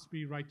must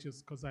be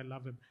righteous because I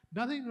love Him.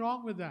 Nothing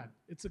wrong with that.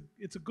 It's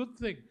a good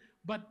thing.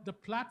 But the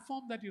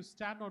platform that you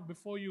stand on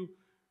before you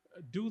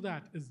do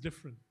that is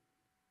different.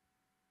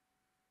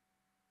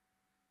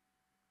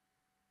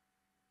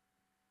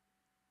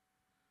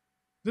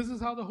 This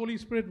is how the Holy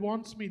Spirit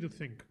wants me to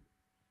think.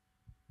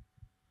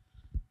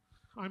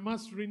 I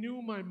must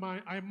renew my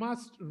mind. I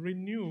must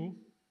renew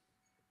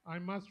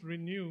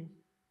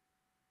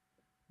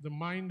the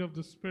mind of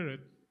the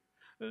Spirit.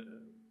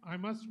 I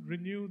must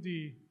renew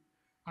the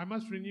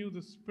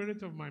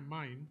spirit of my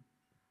mind.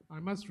 I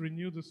must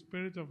renew the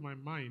spirit of my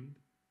mind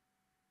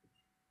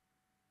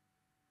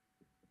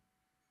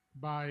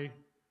by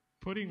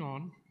putting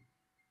on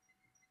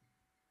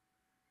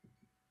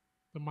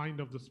the mind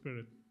of the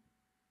Spirit.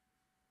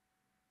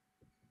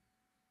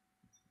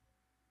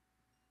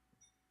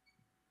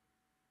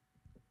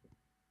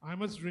 I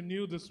must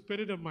renew the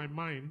spirit of my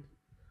mind,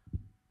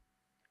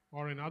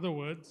 or in other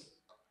words,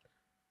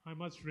 I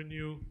must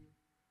renew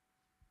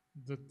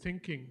the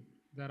thinking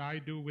that I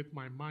do with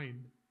my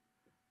mind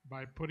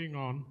by putting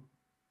on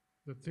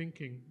the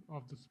thinking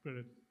of the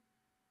Spirit.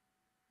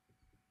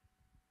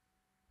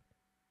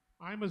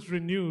 I must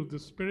renew the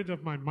spirit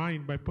of my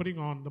mind by putting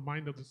on the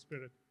mind of the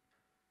Spirit.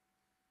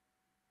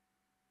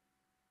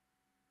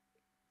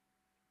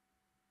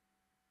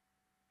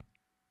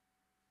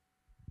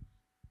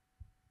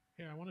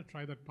 Hey, I want to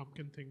try that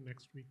pumpkin thing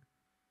next week.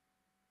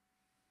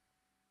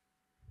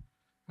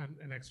 And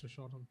an extra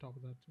shot on top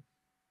of that, too.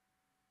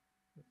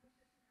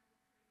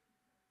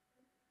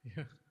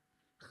 Yeah.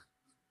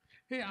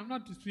 Hey, I'm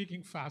not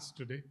speaking fast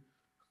today.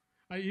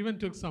 I even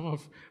took some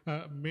of,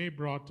 May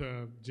brought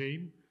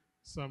Jane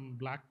some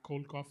black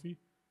cold coffee.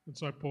 And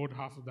so I poured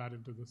half of that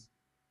into this.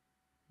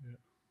 Yeah.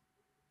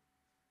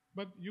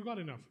 But you got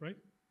enough, right?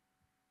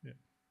 Yeah.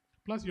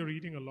 Plus, you're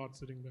eating a lot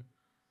sitting there.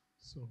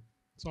 So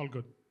it's all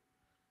good.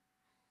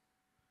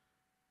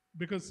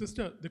 Because,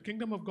 sister, the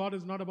kingdom of God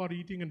is not about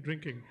eating and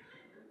drinking,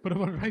 but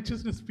about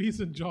righteousness, peace,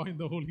 and joy in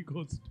the Holy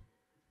Ghost.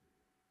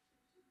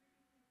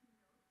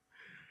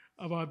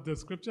 About the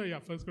scripture, yeah,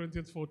 1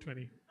 Corinthians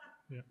 4:20.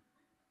 Yeah.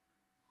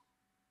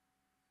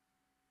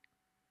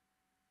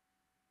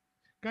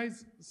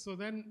 Guys, so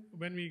then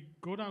when we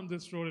go down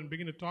this road and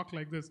begin to talk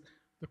like this,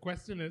 the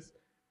question is,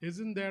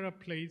 isn't there a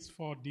place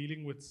for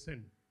dealing with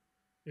sin?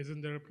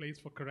 Isn't there a place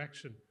for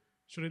correction?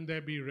 Shouldn't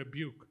there be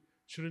rebuke?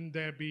 Shouldn't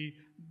there be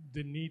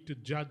the need to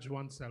judge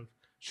oneself?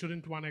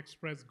 Shouldn't one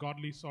express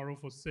godly sorrow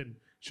for sin?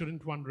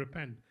 Shouldn't one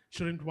repent?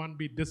 Shouldn't one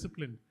be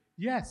disciplined?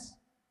 Yes,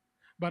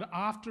 but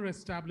after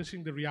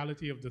establishing the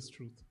reality of this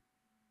truth.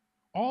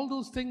 All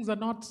those things are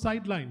not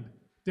sidelined,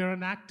 they're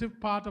an active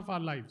part of our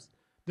lives.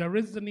 There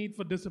is the need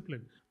for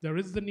discipline, there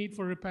is the need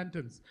for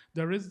repentance,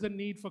 there is the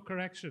need for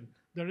correction,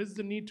 there is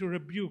the need to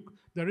rebuke,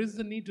 there is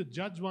the need to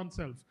judge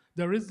oneself,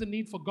 there is the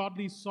need for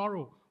godly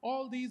sorrow.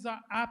 All these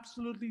are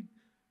absolutely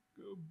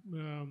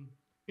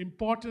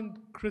important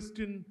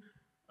Christian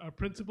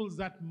principles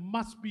that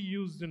must be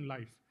used in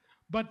life.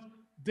 But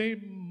they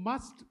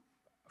must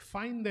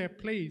find their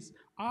place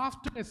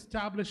after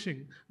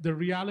establishing the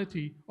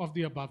reality of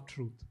the above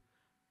truth.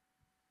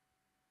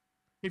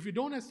 If you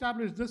don't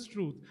establish this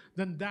truth,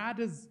 then that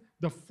is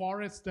the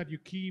forest that you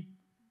keep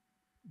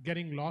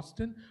getting lost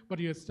in. But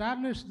you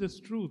establish this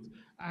truth,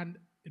 and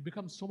it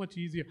becomes so much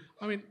easier.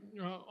 I mean,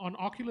 on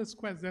Oculus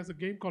Quest, there's a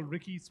game called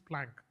Ricky's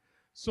Plank.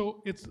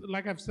 So it's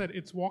like I've said,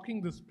 it's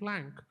walking this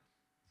plank,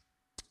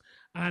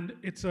 and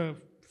it's a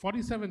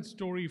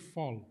 47-story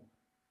fall.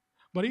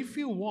 But if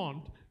you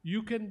want,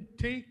 you can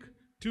take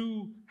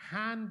two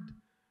hand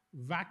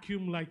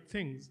vacuum-like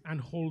things and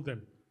hold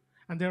them.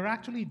 And they're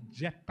actually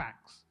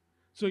jetpacks.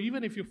 So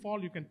even if you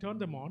fall, you can turn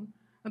them on,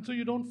 and so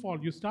you don't fall.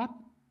 You start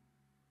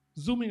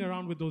zooming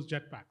around with those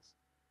jetpacks.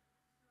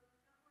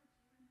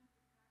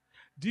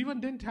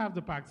 Jeevan didn't have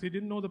the packs. He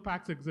didn't know the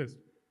packs exist.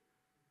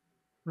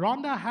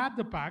 Rhonda had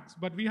the packs,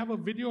 but we have a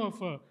video of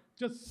her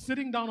just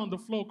sitting down on the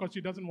floor because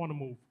she doesn't want to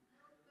move.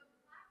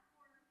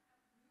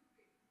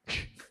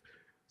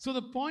 So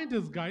the point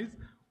is, guys,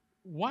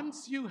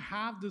 once you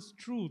have this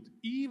truth,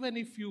 even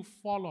if you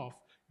fall off,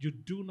 you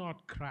do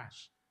not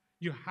crash.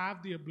 You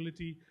have the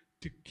ability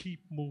to keep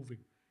moving.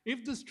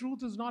 If this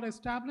truth is not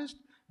established,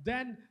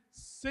 then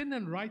sin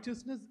and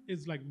righteousness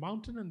is like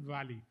mountain and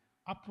valley.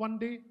 Up one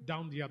day,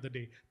 down the other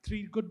day.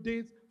 3 good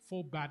days,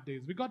 4 bad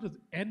days. We got to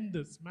end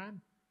this,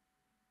 man.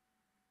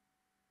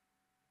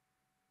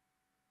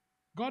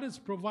 God has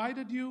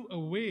provided you a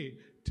way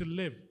to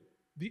live.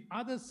 The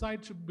other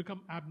side should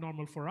become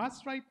abnormal. For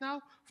us right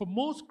now, for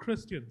most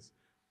Christians,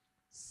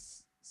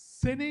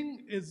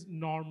 sinning is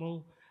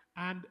normal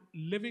and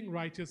living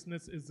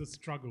righteousness is the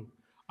struggle.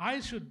 I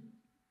should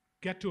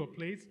get to a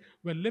place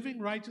where living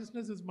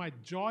righteousness is my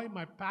joy,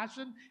 my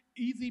passion,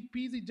 easy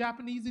peasy,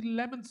 Japanese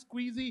lemon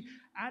squeezy,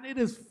 and it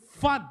is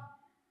fun.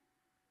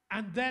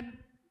 And then,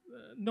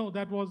 no,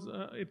 that was,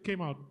 it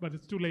came out, but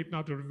it's too late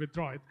now to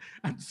withdraw it.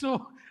 And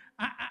so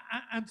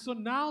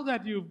now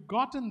that you've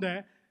gotten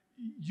there,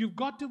 you've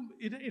got to,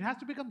 it has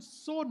to become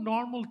so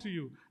normal to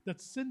you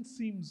that sin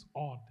seems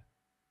odd.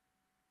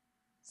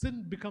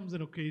 Sin becomes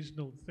an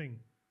occasional thing,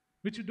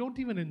 which you don't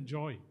even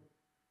enjoy.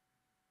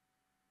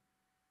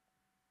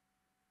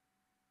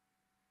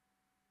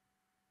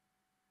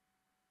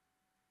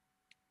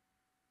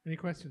 Any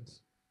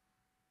questions?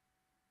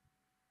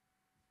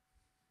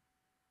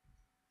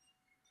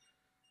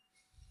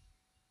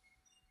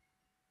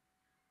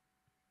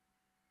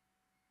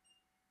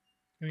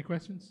 Any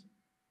questions?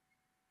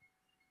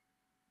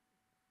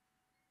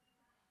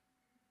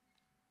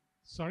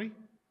 Sorry?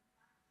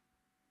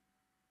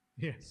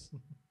 Yes.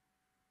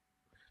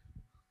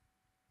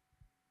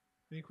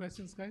 Any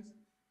questions, guys?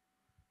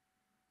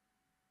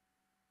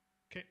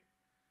 Okay.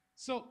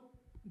 So,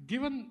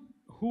 given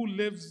who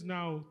lives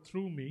now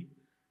through me,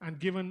 and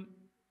given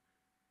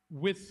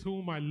with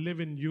whom I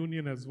live in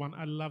union as one,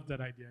 I love that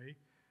idea.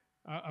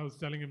 I was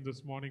telling him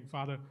this morning,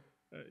 Father,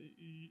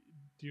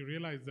 do you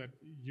realize that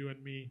you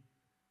and me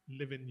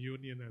live in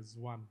union as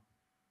one?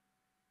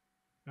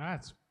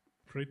 That's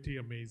pretty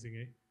amazing,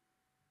 eh?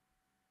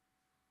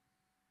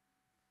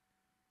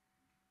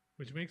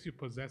 which makes you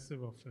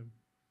possessive of him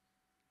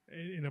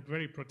in a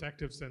very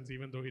protective sense,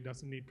 even though he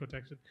doesn't need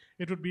protection.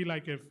 It would be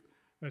like if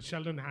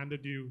Sheldon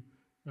handed you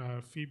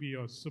Phoebe,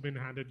 or Subin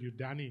handed you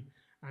Danny,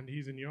 and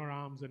he's in your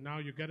arms, and now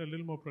you get a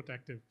little more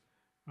protective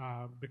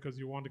because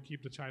you want to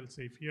keep the child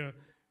safe. Here,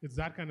 it's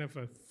that kind of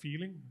a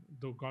feeling,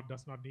 though God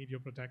does not need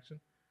your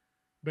protection.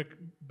 But,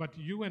 but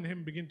you and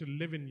him begin to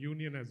live in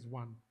union as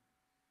one.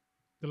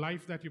 The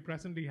life that you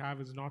presently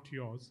have is not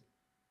yours.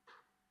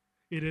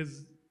 It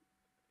is,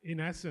 in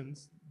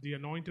essence, the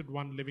anointed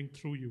one living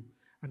through you.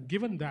 And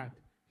given that,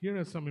 here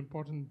are some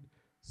important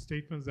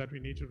statements that we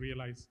need to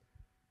realize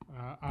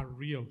are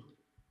real.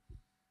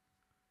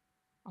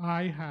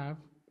 I have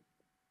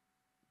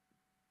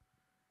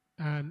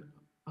an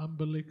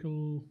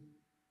umbilical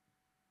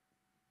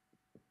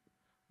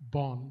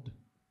bond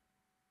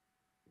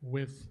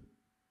with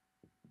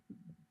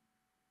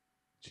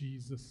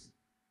Jesus.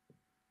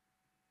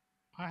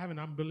 I have an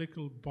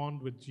umbilical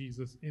bond with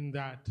Jesus in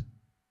that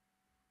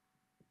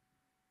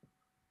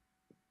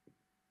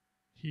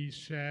he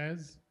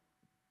shares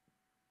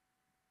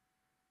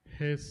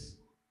his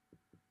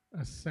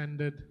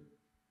ascended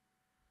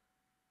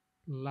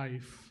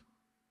life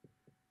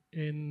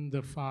in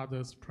the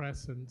Father's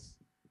presence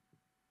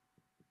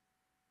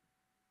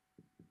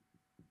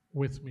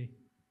with me.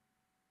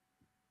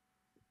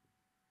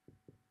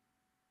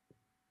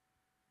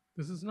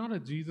 This is not a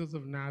Jesus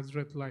of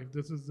Nazareth life.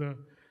 This is the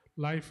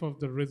life of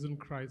the risen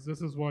Christ.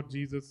 This is what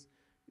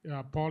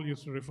Paul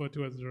used to refer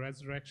to as the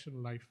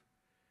resurrection life.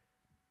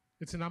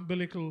 It's an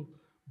umbilical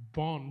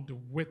bond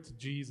with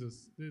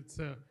Jesus. It's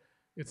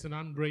an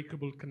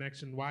unbreakable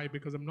connection. Why?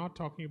 Because I'm not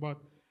talking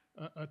about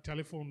a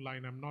telephone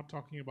line. I'm not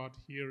talking about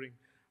hearing.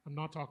 I'm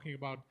not talking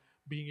about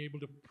being able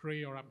to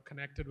pray or I'm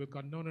connected with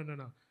God. No.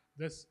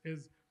 This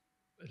is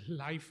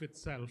life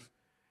itself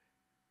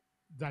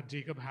that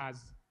Jacob has.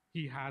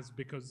 He has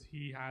because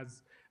he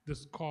has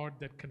this cord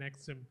that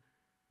connects him,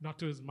 not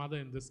to his mother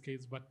in this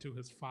case, but to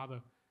his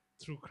father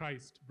through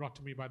Christ, brought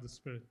to me by the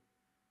Spirit.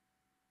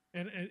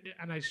 And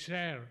I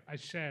share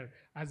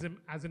as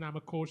in I'm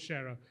a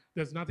co-sharer.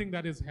 There's nothing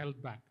that is held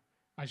back.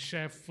 I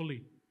share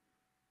fully.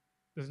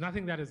 There's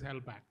nothing that is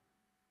held back.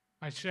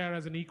 I share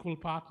as an equal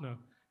partner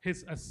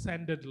his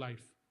ascended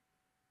life,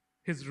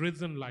 his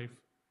risen life,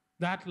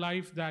 that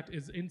life that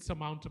is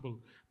insurmountable,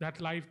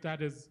 that life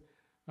that is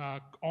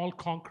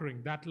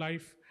all-conquering, that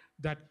life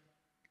that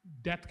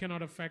death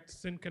cannot affect,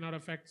 sin cannot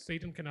affect,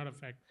 Satan cannot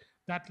affect,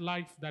 that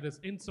life that is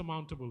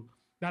insurmountable,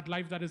 that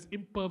life that is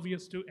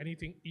impervious to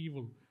anything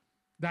evil,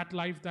 that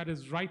life that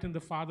is right in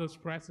the Father's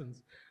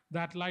presence,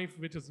 that life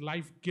which is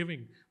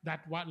life-giving,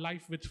 that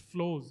life which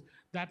flows,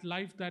 that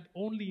life that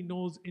only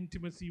knows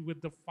intimacy with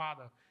the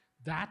Father,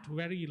 that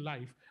very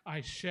life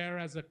I share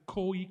as a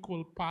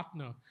co-equal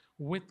partner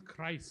with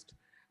Christ.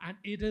 And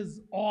it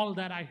is all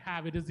that I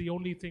have. It is the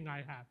only thing I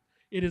have.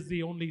 It is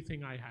the only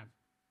thing I have.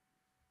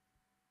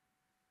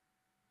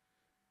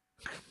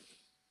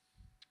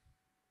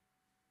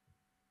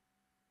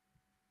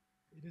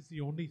 It is the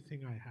only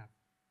thing I have.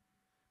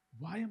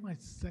 Why am I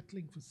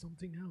settling for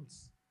something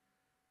else?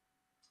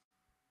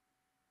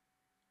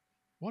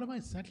 What am I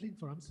settling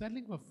for? I'm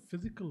settling for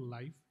physical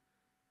life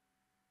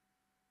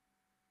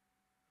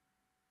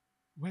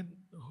when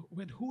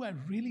who I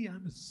really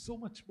am is so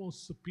much more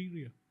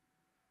superior.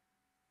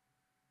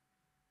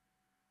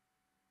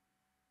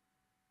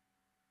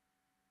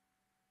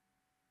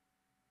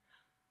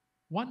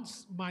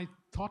 Once my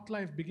thought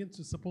life begins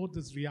to support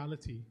this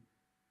reality,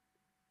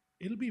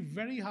 it'll be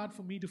very hard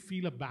for me to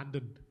feel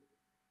abandoned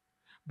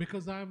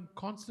because I'm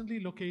constantly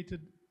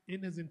located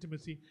in his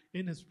intimacy,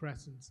 in his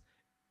presence.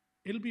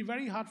 It'll be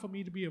very hard for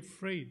me to be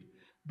afraid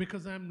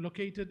because I'm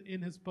located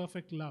in his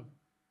perfect love.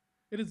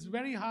 It is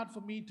very hard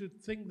for me to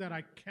think that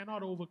I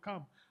cannot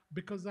overcome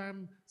because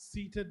I'm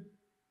seated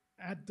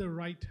at the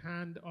right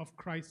hand of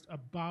Christ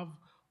above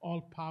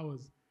all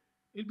powers.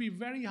 It'll be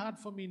very hard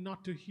for me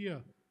not to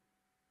hear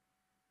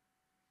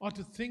or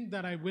to think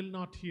that I will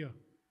not hear,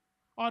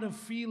 or to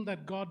feel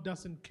that God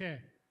doesn't care,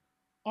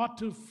 or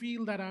to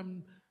feel that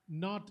I'm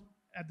not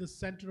at the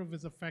center of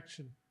his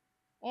affection.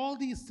 All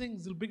these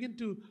things will begin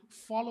to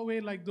fall away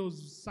like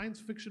those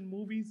science fiction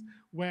movies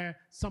where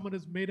someone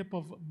is made up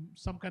of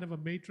some kind of a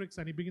matrix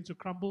and he begins to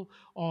crumble,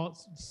 or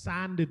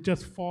sand, it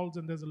just falls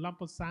and there's a lump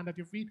of sand at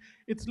your feet.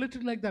 It's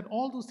literally like that.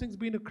 All those things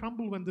begin to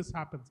crumble when this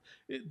happens.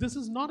 This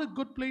is not a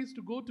good place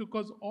to go to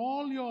because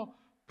all your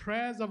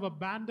prayers of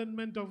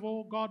abandonment, of,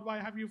 oh God, why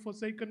have you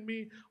forsaken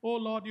me? Oh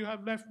Lord, you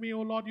have left me.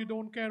 Oh Lord, you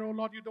don't care. Oh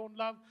Lord, you don't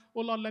love.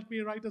 Oh Lord, let me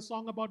write a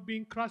song about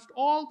being crushed.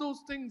 All those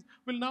things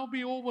will now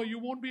be over. You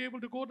won't be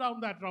able to go down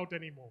that route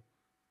anymore.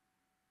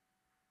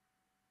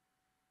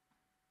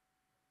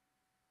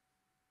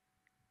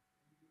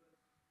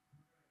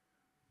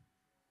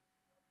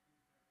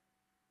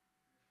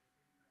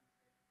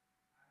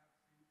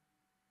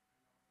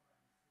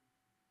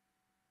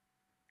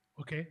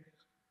 Okay.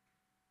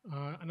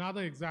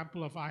 Another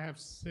example of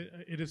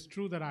it is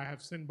true that I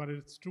have sinned, but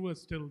it's truer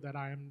still that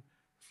I am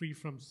free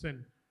from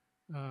sin.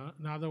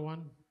 Another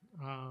one.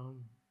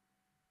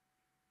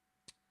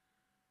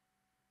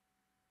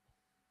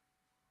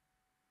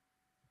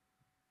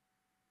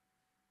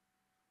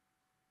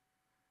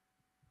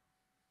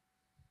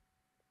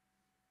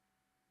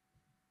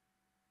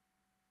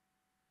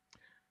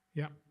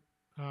 Yeah.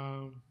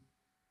 Um,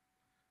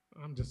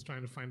 I'm just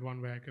trying to find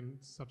one where I can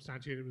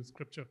substantiate it with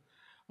scripture.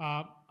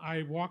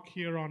 I walk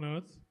here on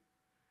earth,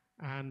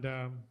 and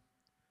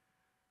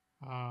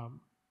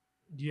um,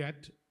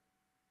 yet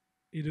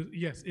it is,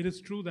 yes, it is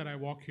true that I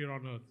walk here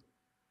on earth,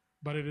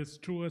 but it is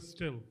truer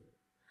still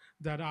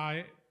that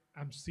I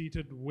am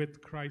seated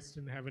with Christ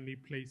in heavenly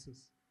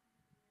places.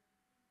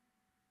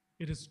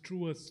 It is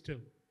truer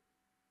still.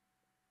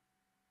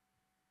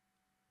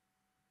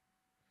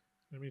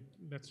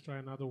 Let's try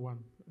another one.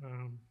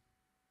 Um,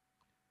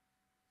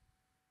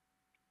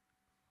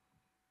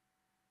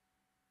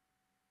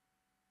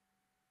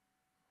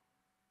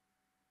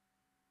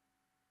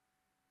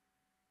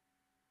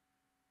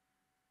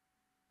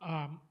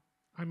 um,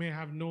 I may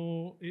have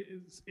no.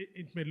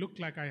 It may look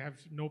like I have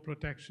no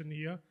protection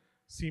here,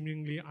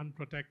 seemingly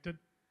unprotected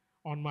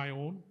on my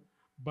own,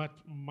 but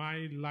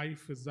my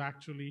life is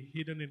actually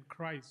hidden in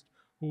Christ,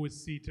 who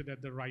is seated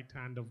at the right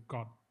hand of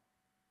God.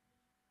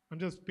 I'm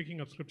just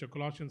picking up scripture,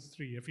 Colossians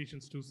 3,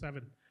 Ephesians 2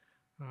 7.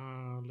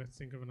 Let's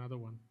think of another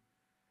one.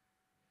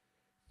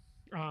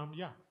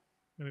 Yeah,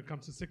 when it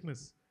comes to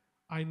sickness,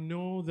 I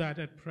know that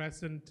at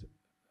present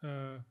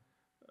uh,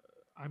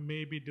 I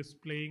may be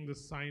displaying the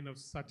sign of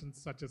such and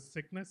such a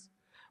sickness,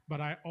 but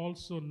I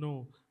also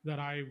know that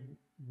I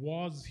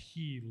was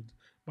healed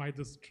by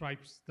the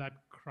stripes that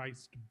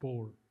Christ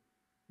bore.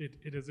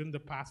 It is in the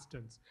past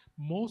tense.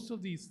 Most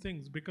of these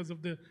things, because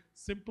of the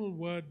simple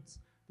words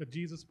that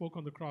Jesus spoke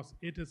on the cross,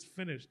 it is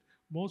finished.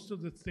 Most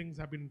of the things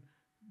have been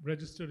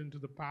registered into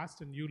the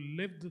past, and you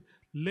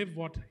live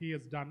what he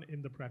has done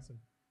in the present.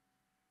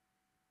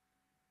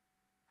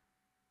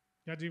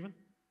 Yeah, Jeevan?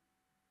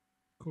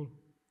 Cool.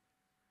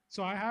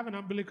 So I have an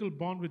umbilical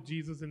bond with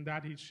Jesus in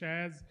that he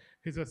shares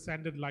his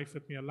ascended life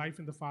with me, a life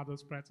in the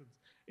Father's presence,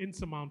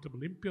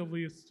 insurmountable,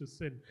 impervious to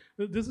sin.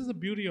 This is the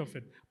beauty of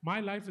it. My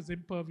life is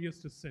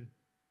impervious to sin.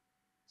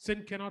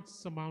 Sin cannot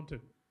surmount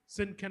it.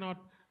 Sin cannot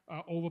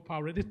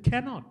overpower it. It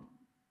cannot.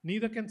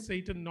 Neither can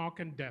Satan nor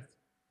can death.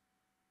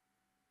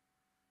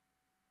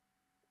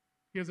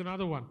 Here's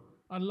another one.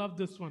 I love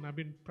this one. I've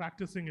been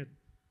practicing it.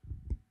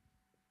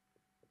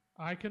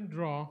 I can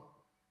draw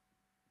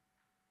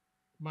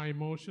my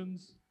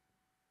emotions,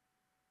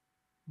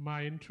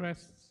 my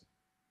interests,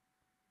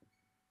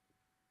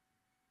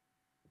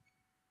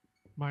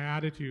 my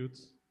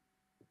attitudes,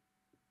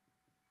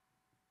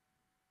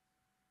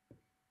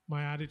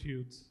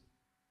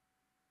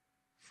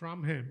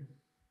 from him,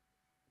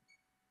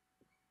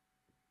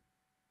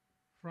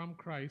 from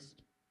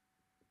Christ,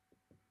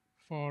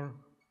 for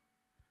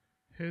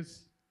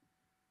his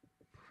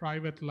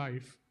private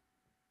life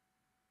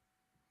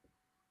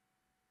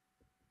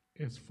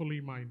is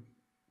fully mine.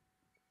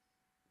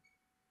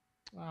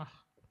 Ah,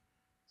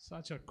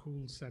 such a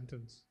cool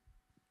sentence.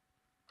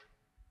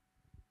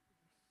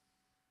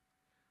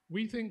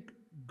 We think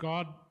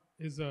God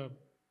is a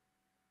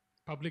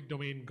public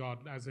domain God,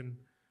 as in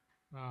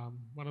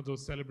one of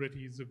those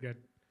celebrities who get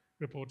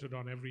reported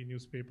on every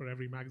newspaper,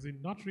 every magazine.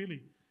 Not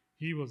really.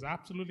 He was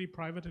absolutely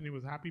private, and he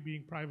was happy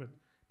being private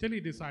till he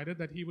decided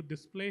that he would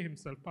display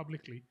himself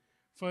publicly,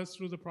 first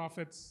through the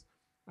prophets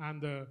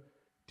and the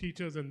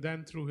teachers, and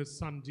then through his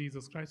son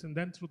Jesus Christ, and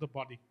then through the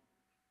body.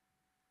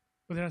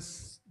 But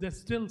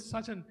there's still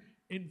such an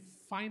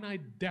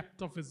infinite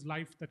depth of his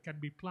life that can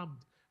be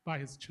plumbed by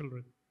his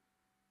children.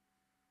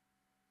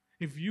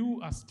 If you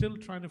are still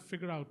trying to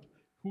figure out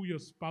who your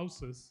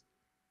spouse is,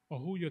 or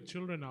who your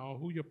children are, or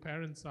who your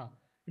parents are,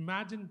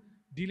 imagine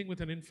dealing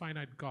with an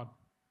infinite God.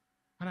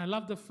 And I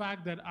love the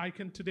fact that I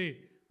can today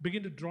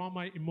begin to draw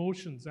my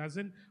emotions, as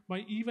in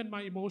even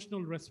my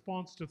emotional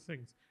response to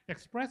things,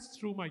 expressed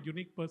through my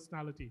unique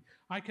personality.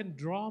 I can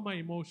draw my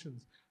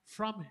emotions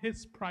from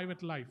his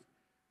private life.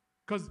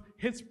 Because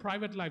his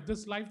private life,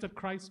 this life that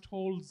Christ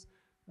holds,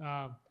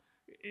 uh,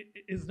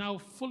 is now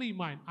fully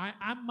mine. I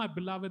am my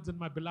beloved's, and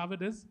my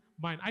beloved is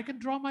mine. I can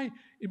draw my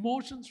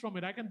emotions from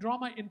it. I can draw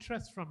my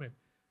interest from it.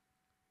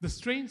 The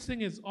strange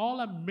thing is,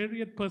 all our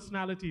myriad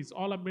personalities,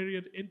 all our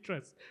myriad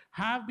interests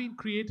have been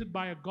created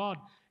by a God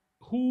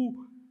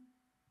who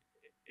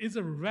is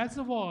a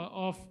reservoir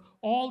of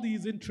all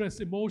these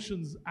interests,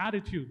 emotions,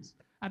 attitudes.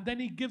 And then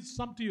he gives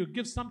some to you,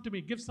 gives some to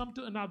me, gives some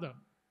to another.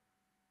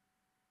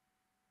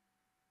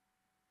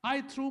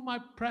 I, through my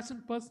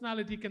present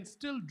personality, can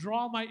still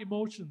draw my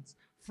emotions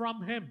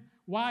from him.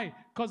 Why?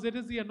 Because it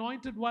is the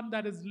anointed one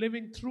that is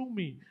living through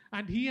me.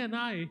 And he and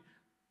I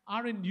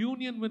are in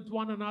union with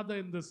one another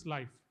in this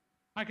life.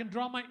 I can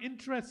draw my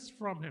interests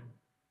from him.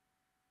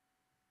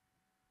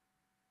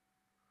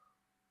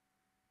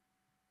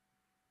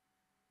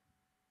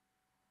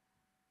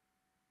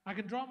 I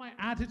can draw my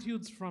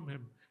attitudes from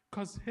him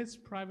because his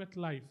private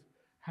life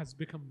has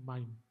become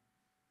mine.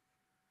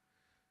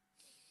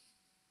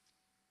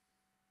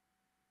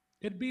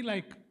 It'd be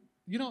like,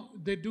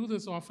 they do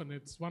this often.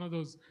 It's one of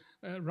those,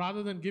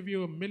 rather than give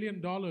you $1 million,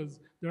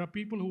 there are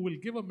people who will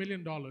give $1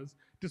 million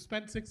to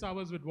spend 6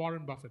 hours with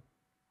Warren Buffett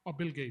or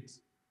Bill Gates.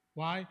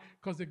 Why?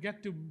 Because they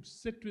get to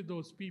sit with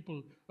those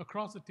people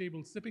across the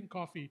table, sipping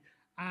coffee,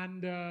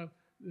 and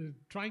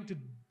trying to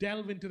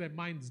delve into their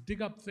minds,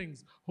 dig up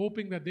things,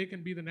 hoping that they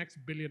can be the next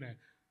billionaire.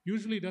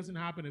 Usually it doesn't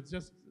happen. It's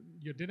just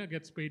your dinner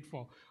gets paid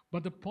for.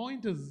 But the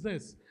point is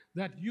this,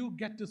 that you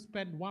get to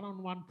spend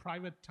one-on-one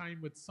private time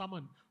with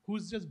someone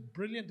who's just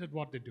brilliant at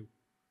what they do.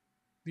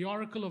 The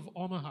Oracle of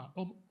Omaha.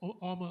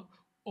 Omaha.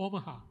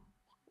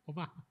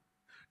 Omaha.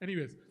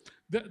 Anyways,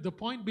 the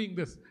point being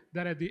this,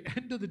 that at the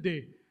end of the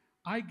day,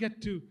 I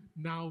get to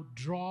now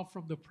draw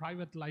from the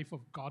private life of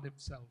God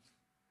Himself.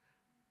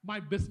 My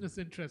business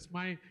interests,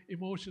 my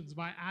emotions,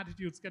 my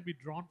attitudes can be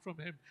drawn from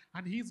Him.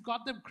 And He's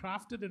got them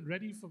crafted and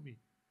ready for me.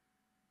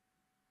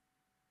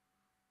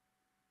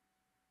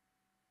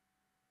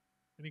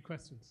 Any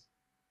questions?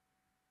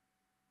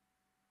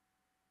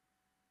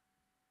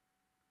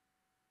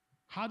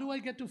 How do I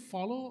get to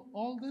follow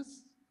all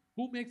this?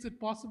 Who makes it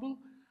possible?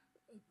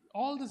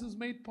 All this is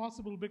made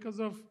possible because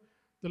of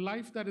the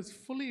life that is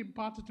fully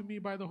imparted to me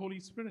by the Holy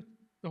Spirit.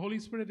 The Holy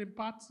Spirit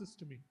imparts this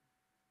to me.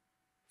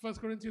 1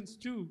 Corinthians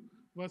 2,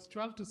 verse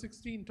 12 to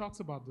 16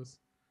 talks about this.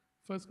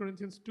 1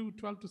 Corinthians 2,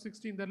 12 to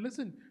 16, that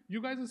listen,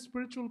 you guys are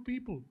spiritual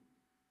people.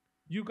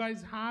 You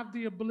guys have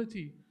the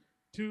ability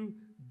to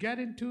get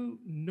into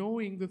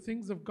knowing the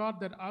things of God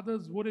that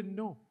others wouldn't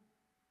know.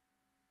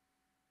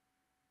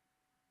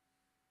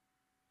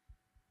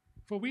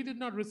 For we did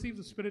not receive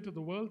the spirit of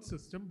the world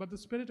system, but the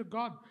Spirit of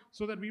God,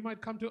 so that we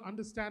might come to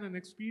understand and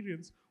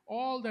experience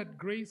all that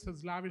grace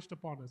has lavished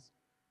upon us.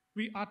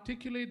 We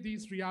articulate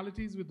these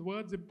realities with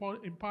words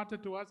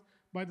imparted to us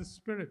by the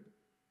Spirit.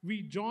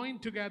 We join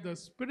together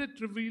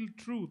Spirit-revealed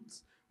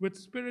truths with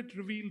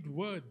Spirit-revealed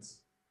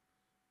words.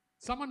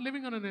 Someone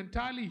living on an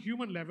entirely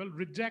human level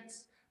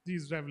rejects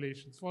these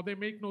revelations, for they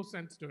make no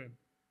sense to him.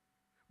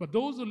 But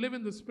those who live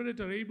in the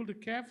Spirit are able to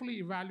carefully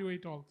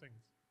evaluate all things.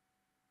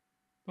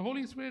 The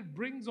Holy Spirit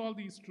brings all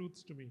these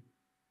truths to me.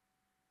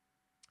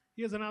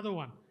 Here's another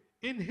one.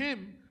 In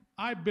Him,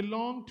 I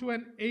belong to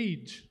an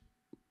age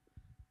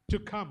to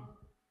come.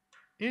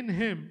 In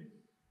Him,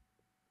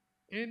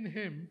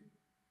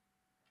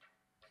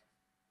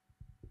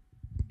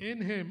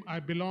 I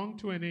belong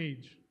to an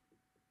age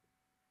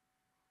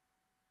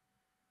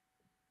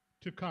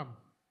to come.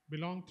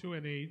 Belong to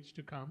an age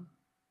to come.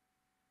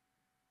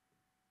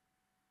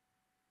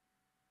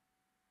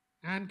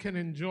 And can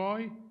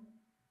enjoy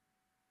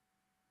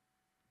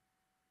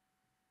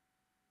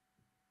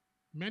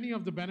many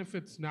of the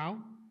benefits now,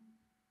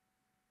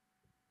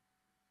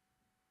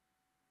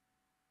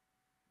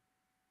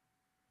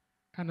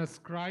 and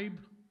ascribe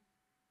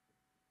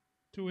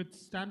to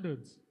its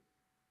standards.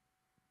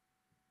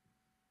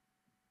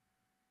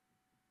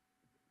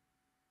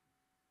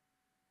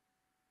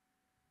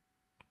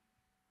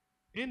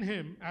 In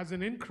Him, as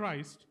in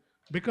Christ,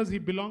 because He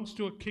belongs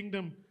to a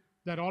kingdom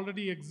that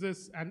already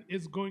exists and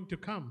is going to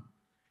come.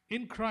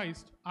 In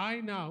Christ,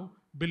 I now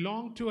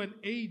belong to an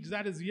age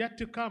that is yet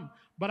to come,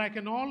 but I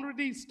can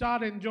already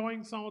start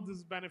enjoying some of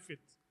its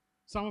benefits.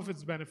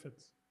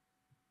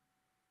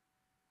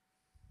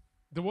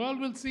 The world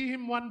will see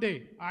Him one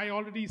day. I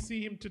already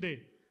see Him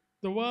today.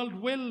 The world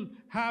will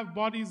have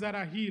bodies that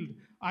are healed.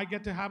 I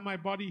get to have my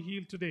body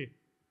healed today.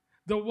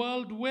 The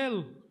world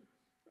will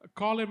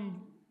call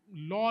Him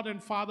Lord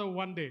and Father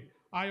one day.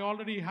 I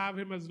already have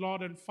Him as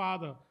Lord and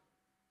Father.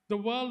 The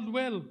world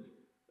will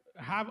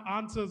have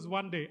answers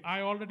one day.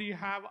 I already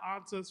have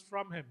answers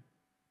from Him.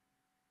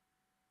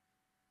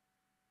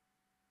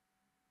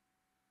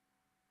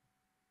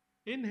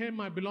 In Him,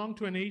 I belong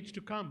to an age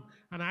to come,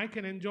 and I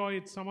can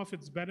enjoy some of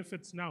its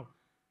benefits now.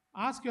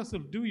 Ask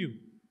yourself, do you?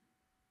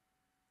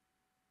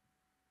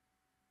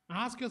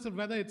 Ask yourself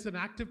whether it's an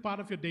active part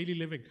of your daily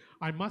living.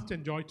 I must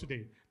enjoy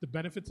today the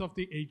benefits of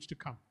the age to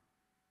come.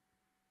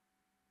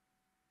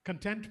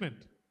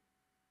 Contentment,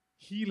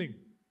 healing,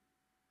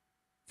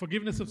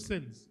 forgiveness of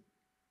sins,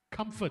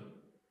 comfort,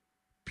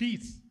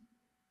 peace,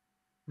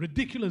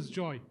 ridiculous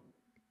joy,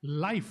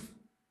 life,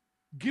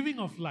 giving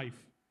of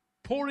life,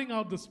 pouring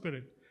out the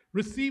Spirit,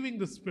 receiving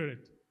the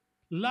Spirit,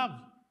 love,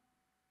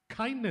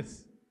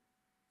 kindness,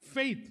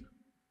 faith,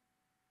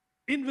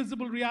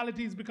 invisible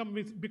realities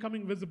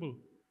becoming visible.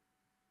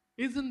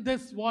 Isn't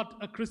this what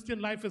a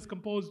Christian life is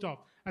composed of?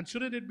 And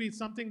shouldn't it be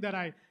something that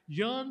I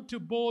yearn to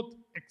both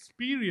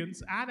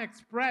experience and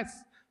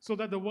express so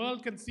that the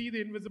world can see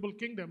the invisible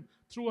kingdom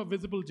through a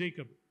visible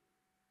Jacob?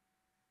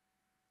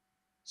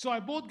 So I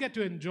both get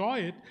to enjoy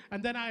it,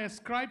 and then I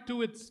ascribe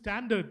to its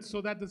standards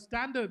so that the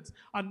standards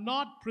are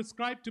not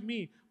prescribed to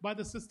me by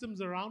the systems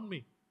around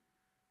me.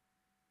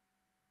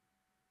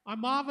 I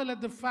marvel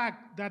at the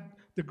fact that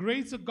the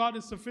grace of God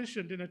is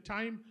sufficient in a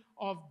time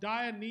of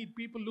dire need,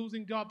 people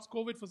losing jobs,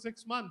 COVID for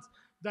 6 months,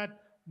 that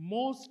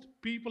most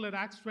people at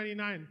Acts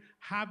 29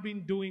 have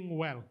been doing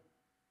well.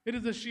 It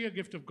is a sheer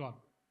gift of God.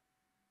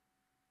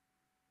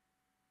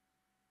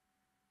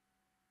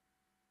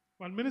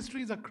 While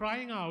ministries are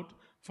crying out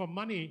for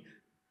money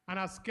and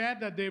are scared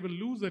that they will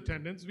lose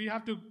attendance, we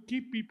have to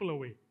keep people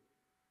away.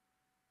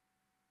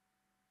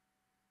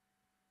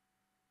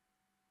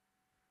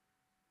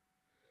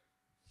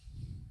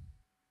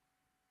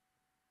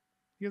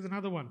 Here's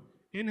another one.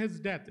 In His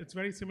death, it's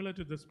very similar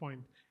to this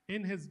point.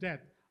 In His death,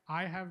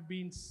 I have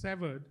been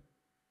severed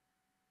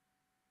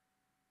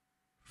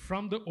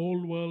from the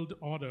old world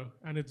order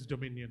and its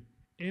dominion.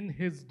 In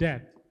his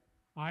death,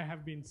 I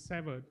have been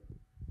severed.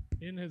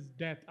 In his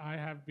death, I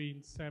have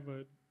been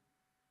severed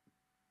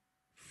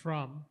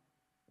from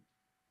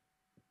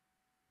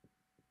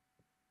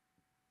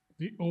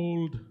the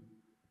old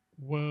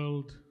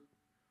world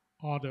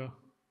order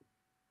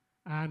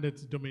and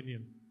its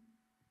dominion.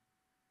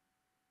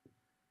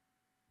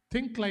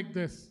 Think like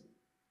this.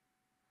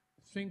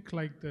 Think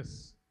like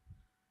this.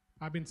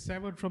 I've been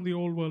severed from the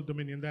old world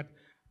dominion. That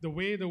the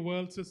way the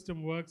world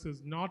system works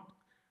is not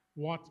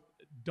what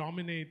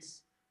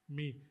dominates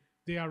me.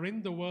 They are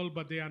in the world,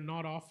 but they are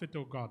not of it,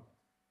 oh God.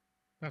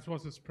 That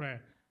was his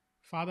prayer.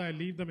 Father, I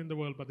leave them in the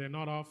world, but they're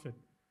not of it.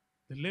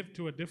 They live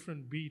to a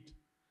different beat.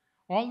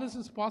 All this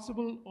is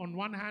possible on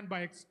one hand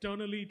by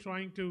externally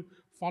trying to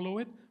follow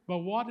it, but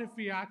what if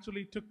we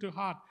actually took to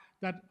heart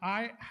that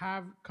I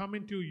have come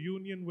into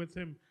union with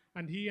him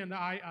and he and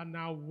I are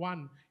now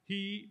one.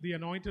 He, the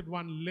anointed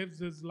one, lives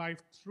his life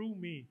through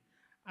me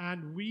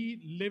and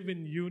we live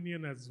in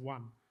union as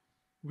one.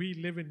 We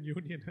live in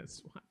union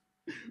as one.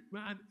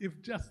 Man,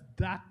 if just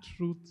that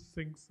truth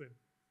sinks in,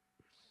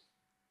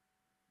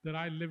 that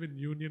I live in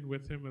union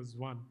with him as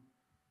one,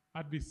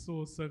 I'd be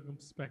so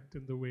circumspect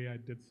in the way I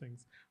did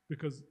things.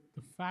 Because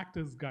the fact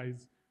is,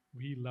 guys,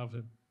 we love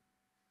him.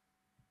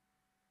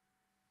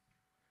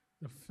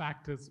 The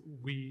fact is,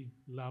 we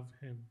love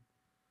him.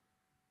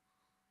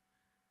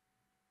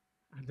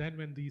 And then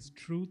when these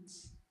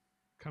truths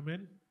come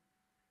in,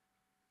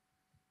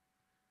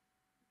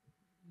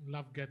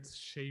 love gets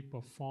shape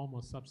or form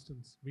or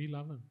substance. We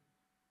love him.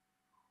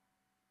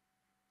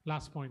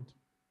 Last point.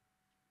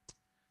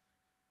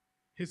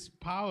 His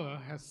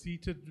power has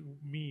seated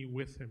me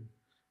with him.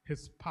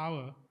 His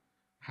power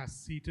has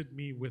seated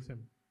me with him.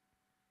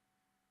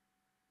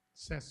 It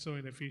says so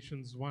in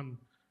Ephesians 1,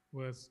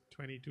 verse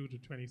 22 to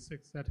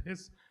 26, that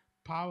his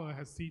power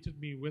has seated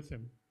me with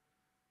him.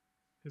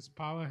 His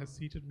power has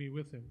seated me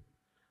with him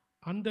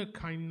under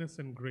kindness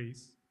and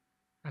grace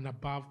and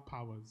above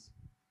powers.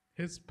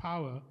 His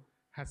power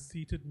has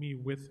seated me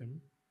with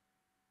him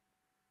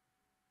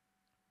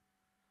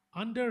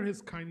under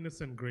his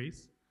kindness and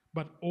grace,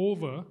 but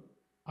over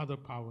other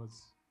powers.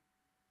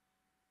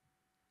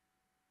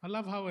 I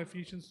love how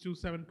Ephesians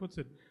 2:7 puts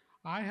it.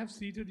 I have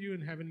seated you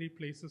in heavenly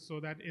places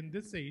so that in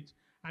this age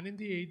and in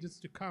the ages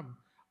to come,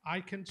 I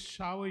can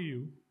shower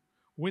you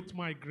with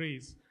my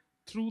grace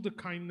through the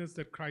kindness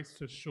that Christ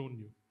has shown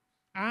you.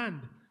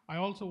 And I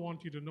also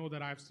want you to know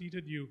that I've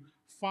seated you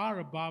far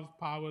above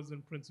powers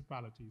and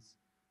principalities.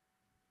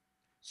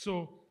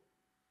 So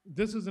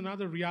this is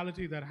another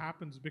reality that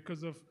happens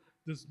because of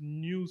this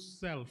new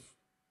self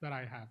that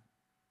I have.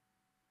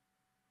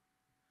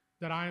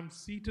 That I am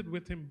seated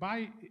with him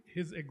by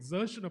his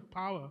exertion of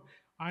power.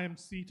 I am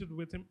seated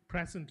with him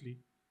presently.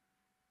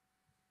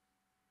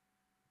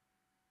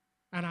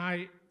 And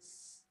I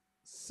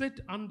sit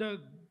under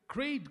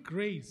great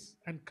grace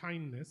and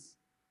kindness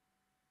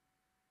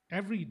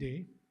every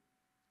day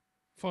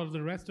for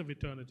the rest of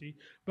eternity.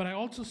 But I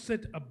also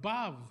sit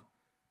above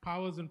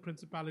powers and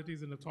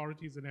principalities and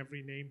authorities in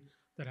every name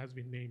that has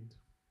been named.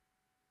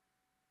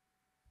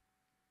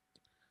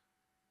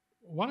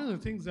 One of the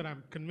things that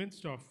I'm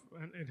convinced of,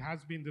 and it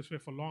has been this way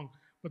for long,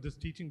 but this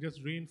teaching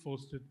just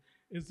reinforced it,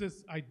 is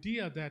this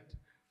idea that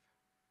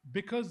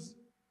because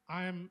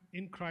I am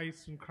in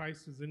Christ and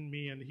Christ is in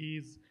me and he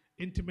is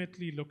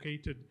intimately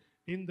located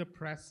in the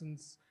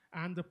presence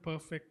and the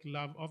perfect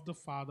love of the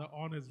Father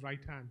on his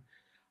right hand,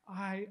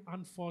 I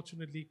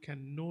unfortunately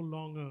can no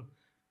longer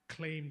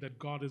claim that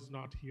God is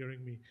not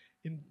hearing me.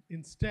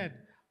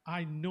 Instead,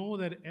 I know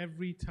that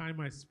every time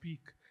I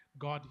speak,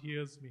 God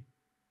hears me.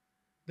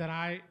 That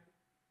I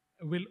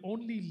will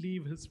only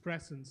leave his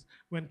presence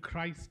when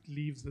Christ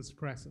leaves his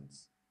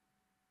presence.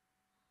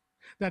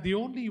 That the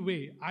only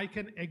way I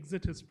can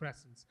exit his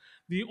presence,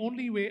 the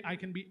only way I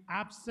can be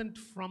absent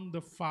from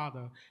the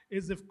Father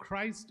is if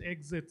Christ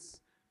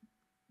exits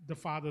the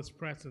Father's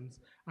presence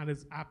and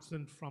is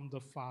absent from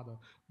the Father.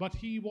 But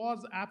he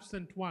was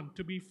absent one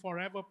to be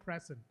forever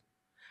present.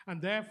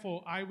 And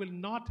therefore, I will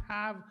not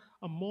have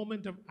a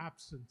moment of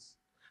absence.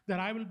 That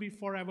I will be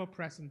forever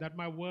present, that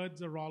my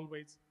words are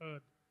always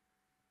heard.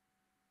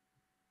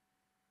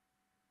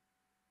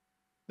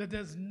 That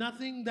there's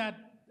nothing that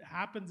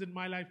happens in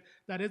my life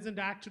that isn't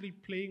actually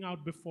playing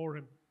out before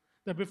him.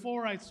 That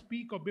before I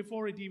speak or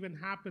before it even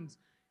happens,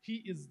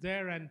 he is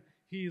there and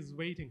he is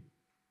waiting.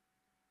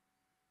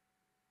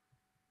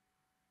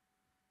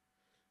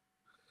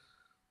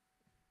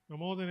 But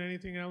more than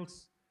anything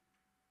else,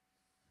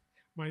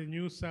 my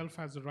new self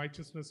has the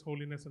righteousness,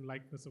 holiness, and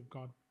likeness of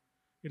God.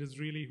 It is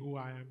really who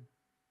I am.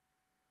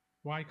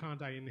 Why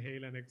can't I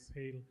inhale and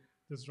exhale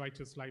this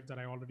righteous life that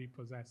I already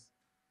possess?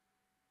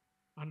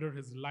 Under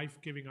his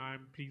life-giving, I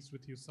am pleased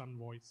with you, son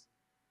voice.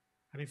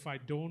 And if I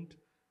don't,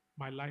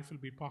 my life will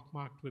be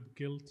pockmarked with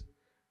guilt,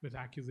 with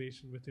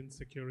accusation, with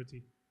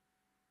insecurity.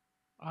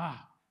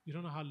 You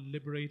don't know how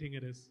liberating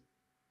it is.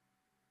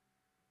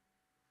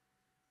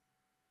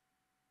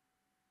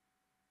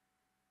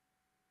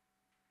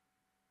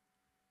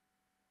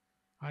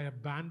 I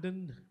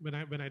abandon, when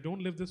I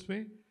don't live this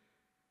way,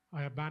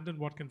 I abandon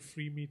what can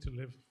free me to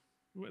live.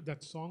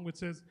 That song which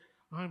says,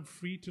 I'm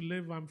free to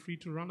live, I'm free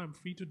to run, I'm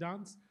free to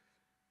dance,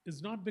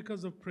 is not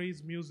because of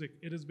praise music.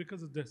 It is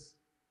because of this.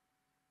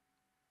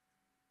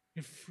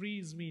 It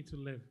frees me to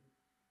live.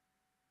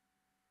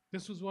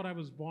 This was what I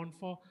was born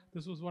for.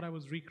 This was what I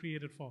was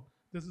recreated for.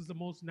 This is the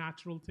most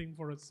natural thing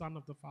for a son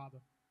of the Father.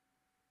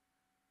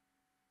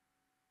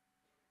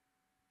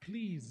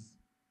 Please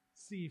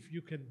see if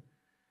you can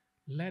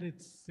let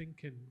it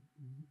sink in,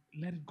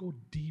 let it go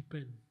deep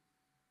in,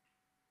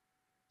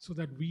 so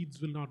that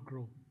weeds will not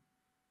grow.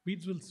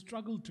 Weeds will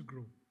struggle to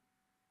grow.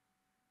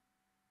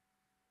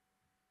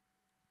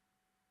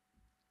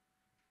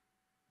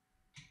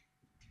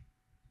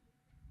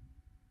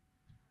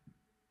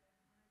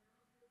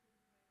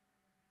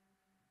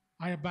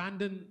 I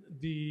abandon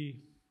the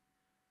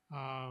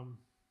um,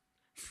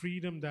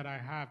 freedom that I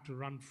have to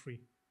run free.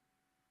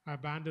 I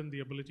abandon the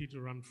ability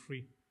to run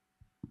free.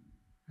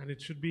 And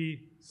it should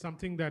be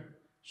something that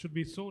should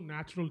be so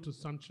natural to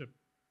sonship,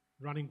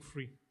 running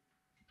free.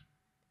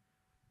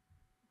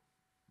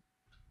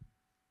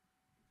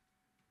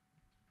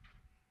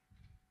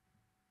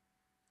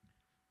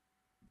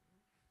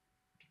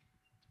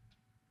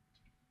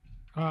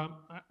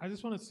 I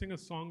just want to sing a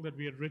song that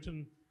we had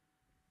written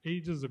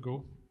ages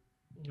ago,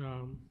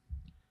 um,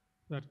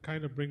 that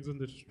kind of brings in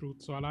this truth.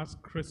 So I'll ask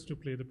Chris to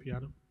play the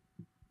piano.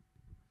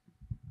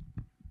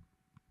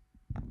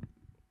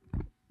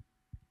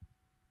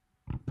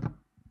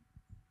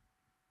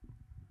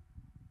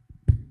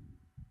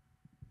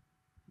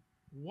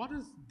 What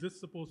is this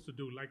supposed to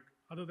do, like,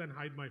 other than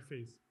hide my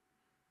face?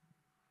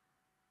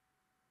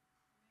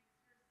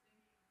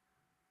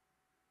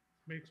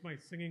 Makes my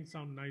singing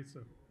sound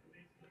nicer.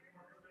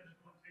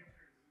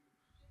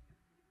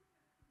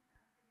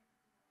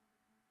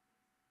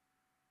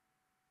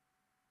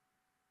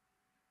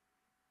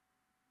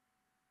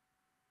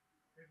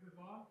 Is this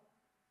on?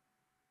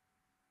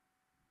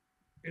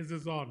 Is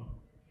this on?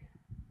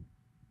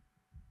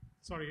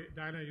 Sorry,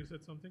 Diana, you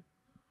said something?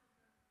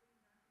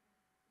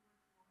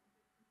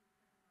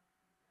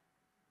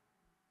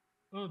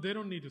 Oh, they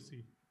don't need to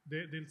see.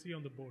 They'll see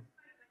on the board.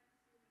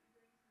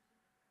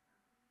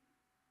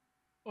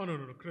 Oh, no,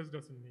 no, no. Chris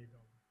doesn't need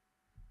all.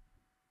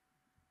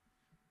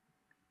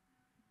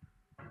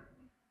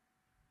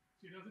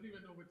 She doesn't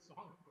even know which song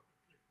I'm going to play.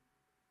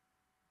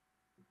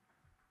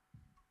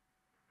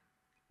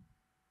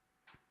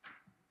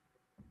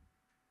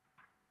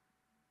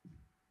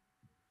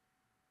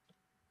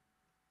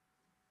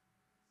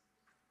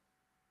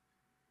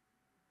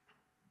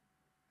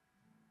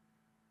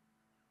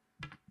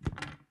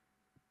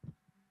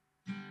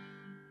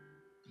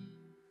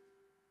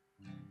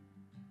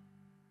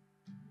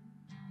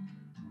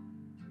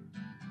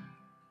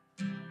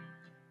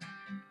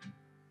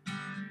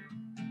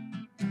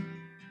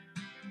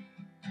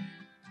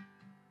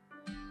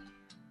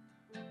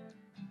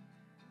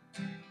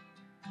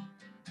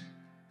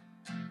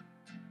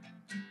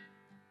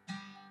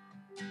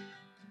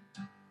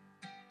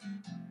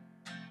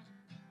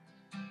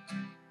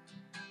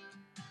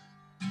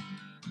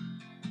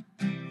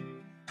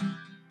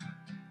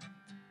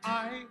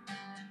 I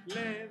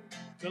live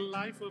the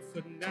life of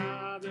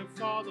another,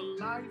 for the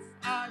life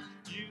I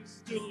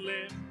used to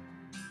live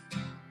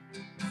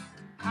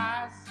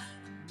has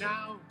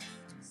now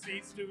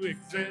ceased to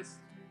exist,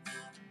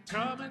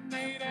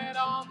 terminated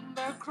on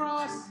the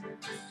cross.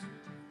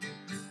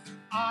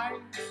 I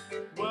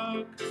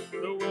work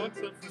the works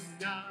of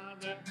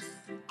another,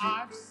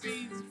 I've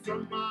ceased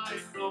from my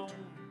own.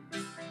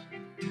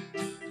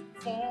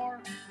 For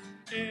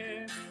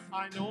if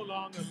I no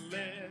longer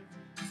live,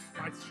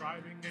 my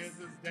striving is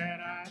as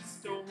dead as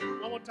stone.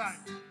 One more time.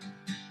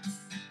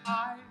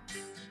 I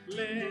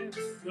live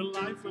the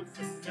life of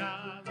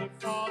another,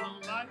 for the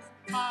life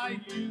I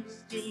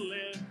used to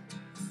live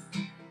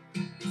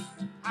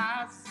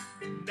has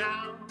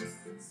now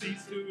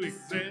ceased to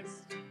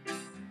exist,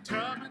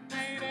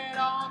 terminated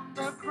on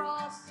the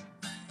cross.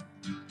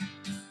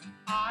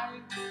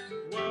 I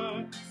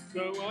work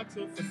the works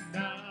of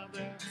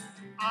another,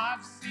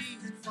 I've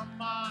ceased from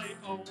my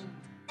own.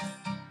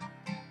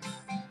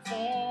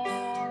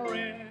 For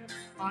if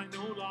I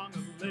no longer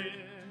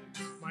live,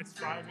 my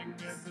striving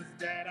is as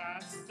dead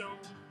as stone.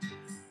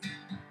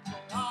 So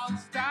I'll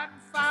stand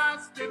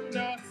fast in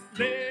the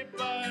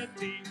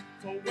liberty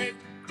for which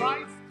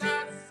Christ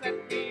has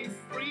set me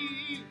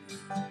free.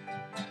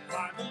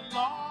 By the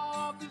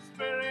law of the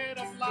Spirit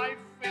of life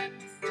in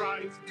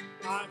Christ,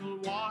 I will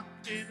walk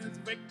in His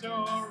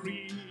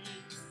victory.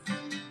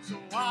 So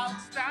I'll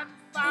stand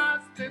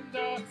fast in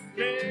the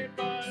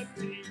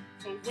liberty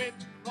for which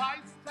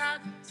Christ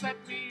has set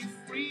me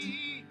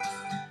free.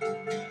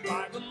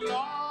 By the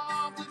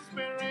law of the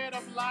Spirit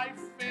of life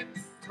in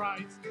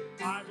Christ,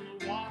 I will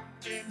walk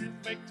in His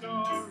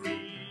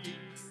victory.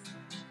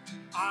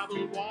 I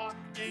will walk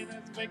in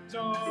His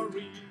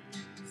victory.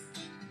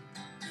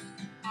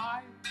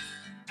 I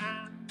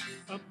am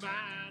a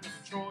man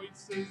of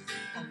choices,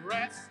 of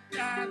rest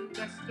and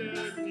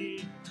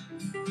destiny.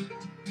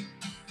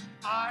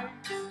 I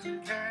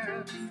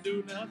can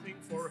do nothing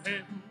for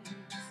him.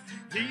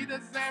 He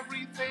does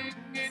everything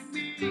in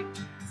me.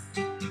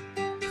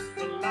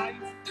 The life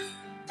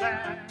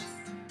that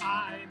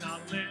I now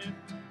live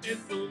is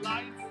the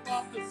life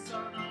of the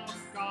Son of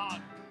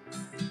God.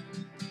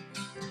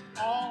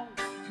 All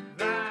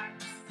that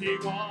he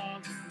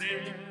was and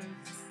is,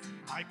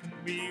 I can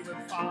be with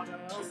Father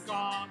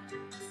God.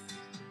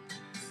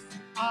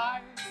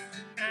 I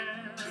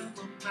am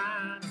a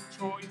man of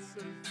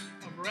choices,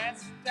 of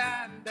rest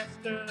and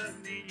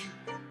destiny.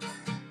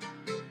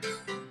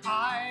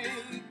 I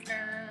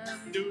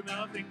can do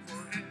nothing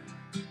for him.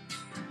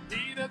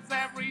 He does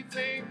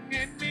everything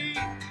in me.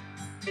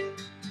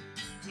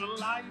 The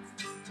life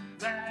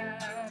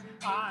that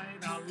I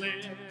now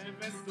live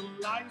is the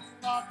life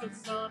of the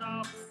Son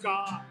of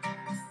God.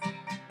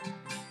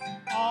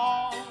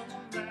 All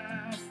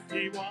that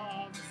he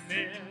was and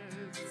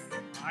is,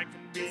 I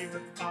can be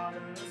with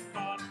Father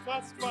God.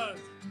 First verse.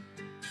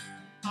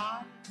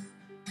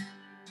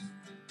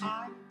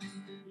 I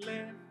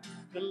live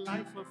the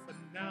life of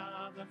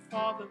another,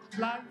 for the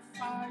life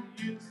I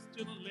used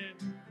to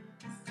live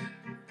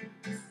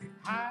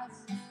has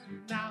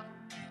now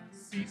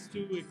ceased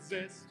to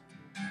exist,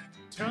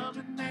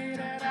 terminated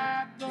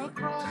at the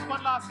cross.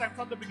 One last time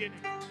from the beginning.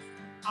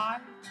 I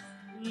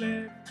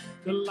live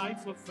the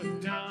life of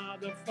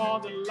another, for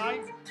the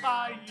life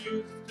I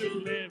used to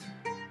live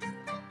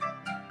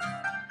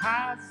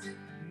has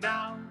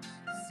now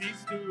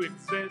ceased to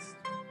exist,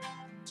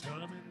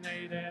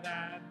 terminated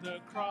at the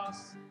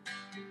cross.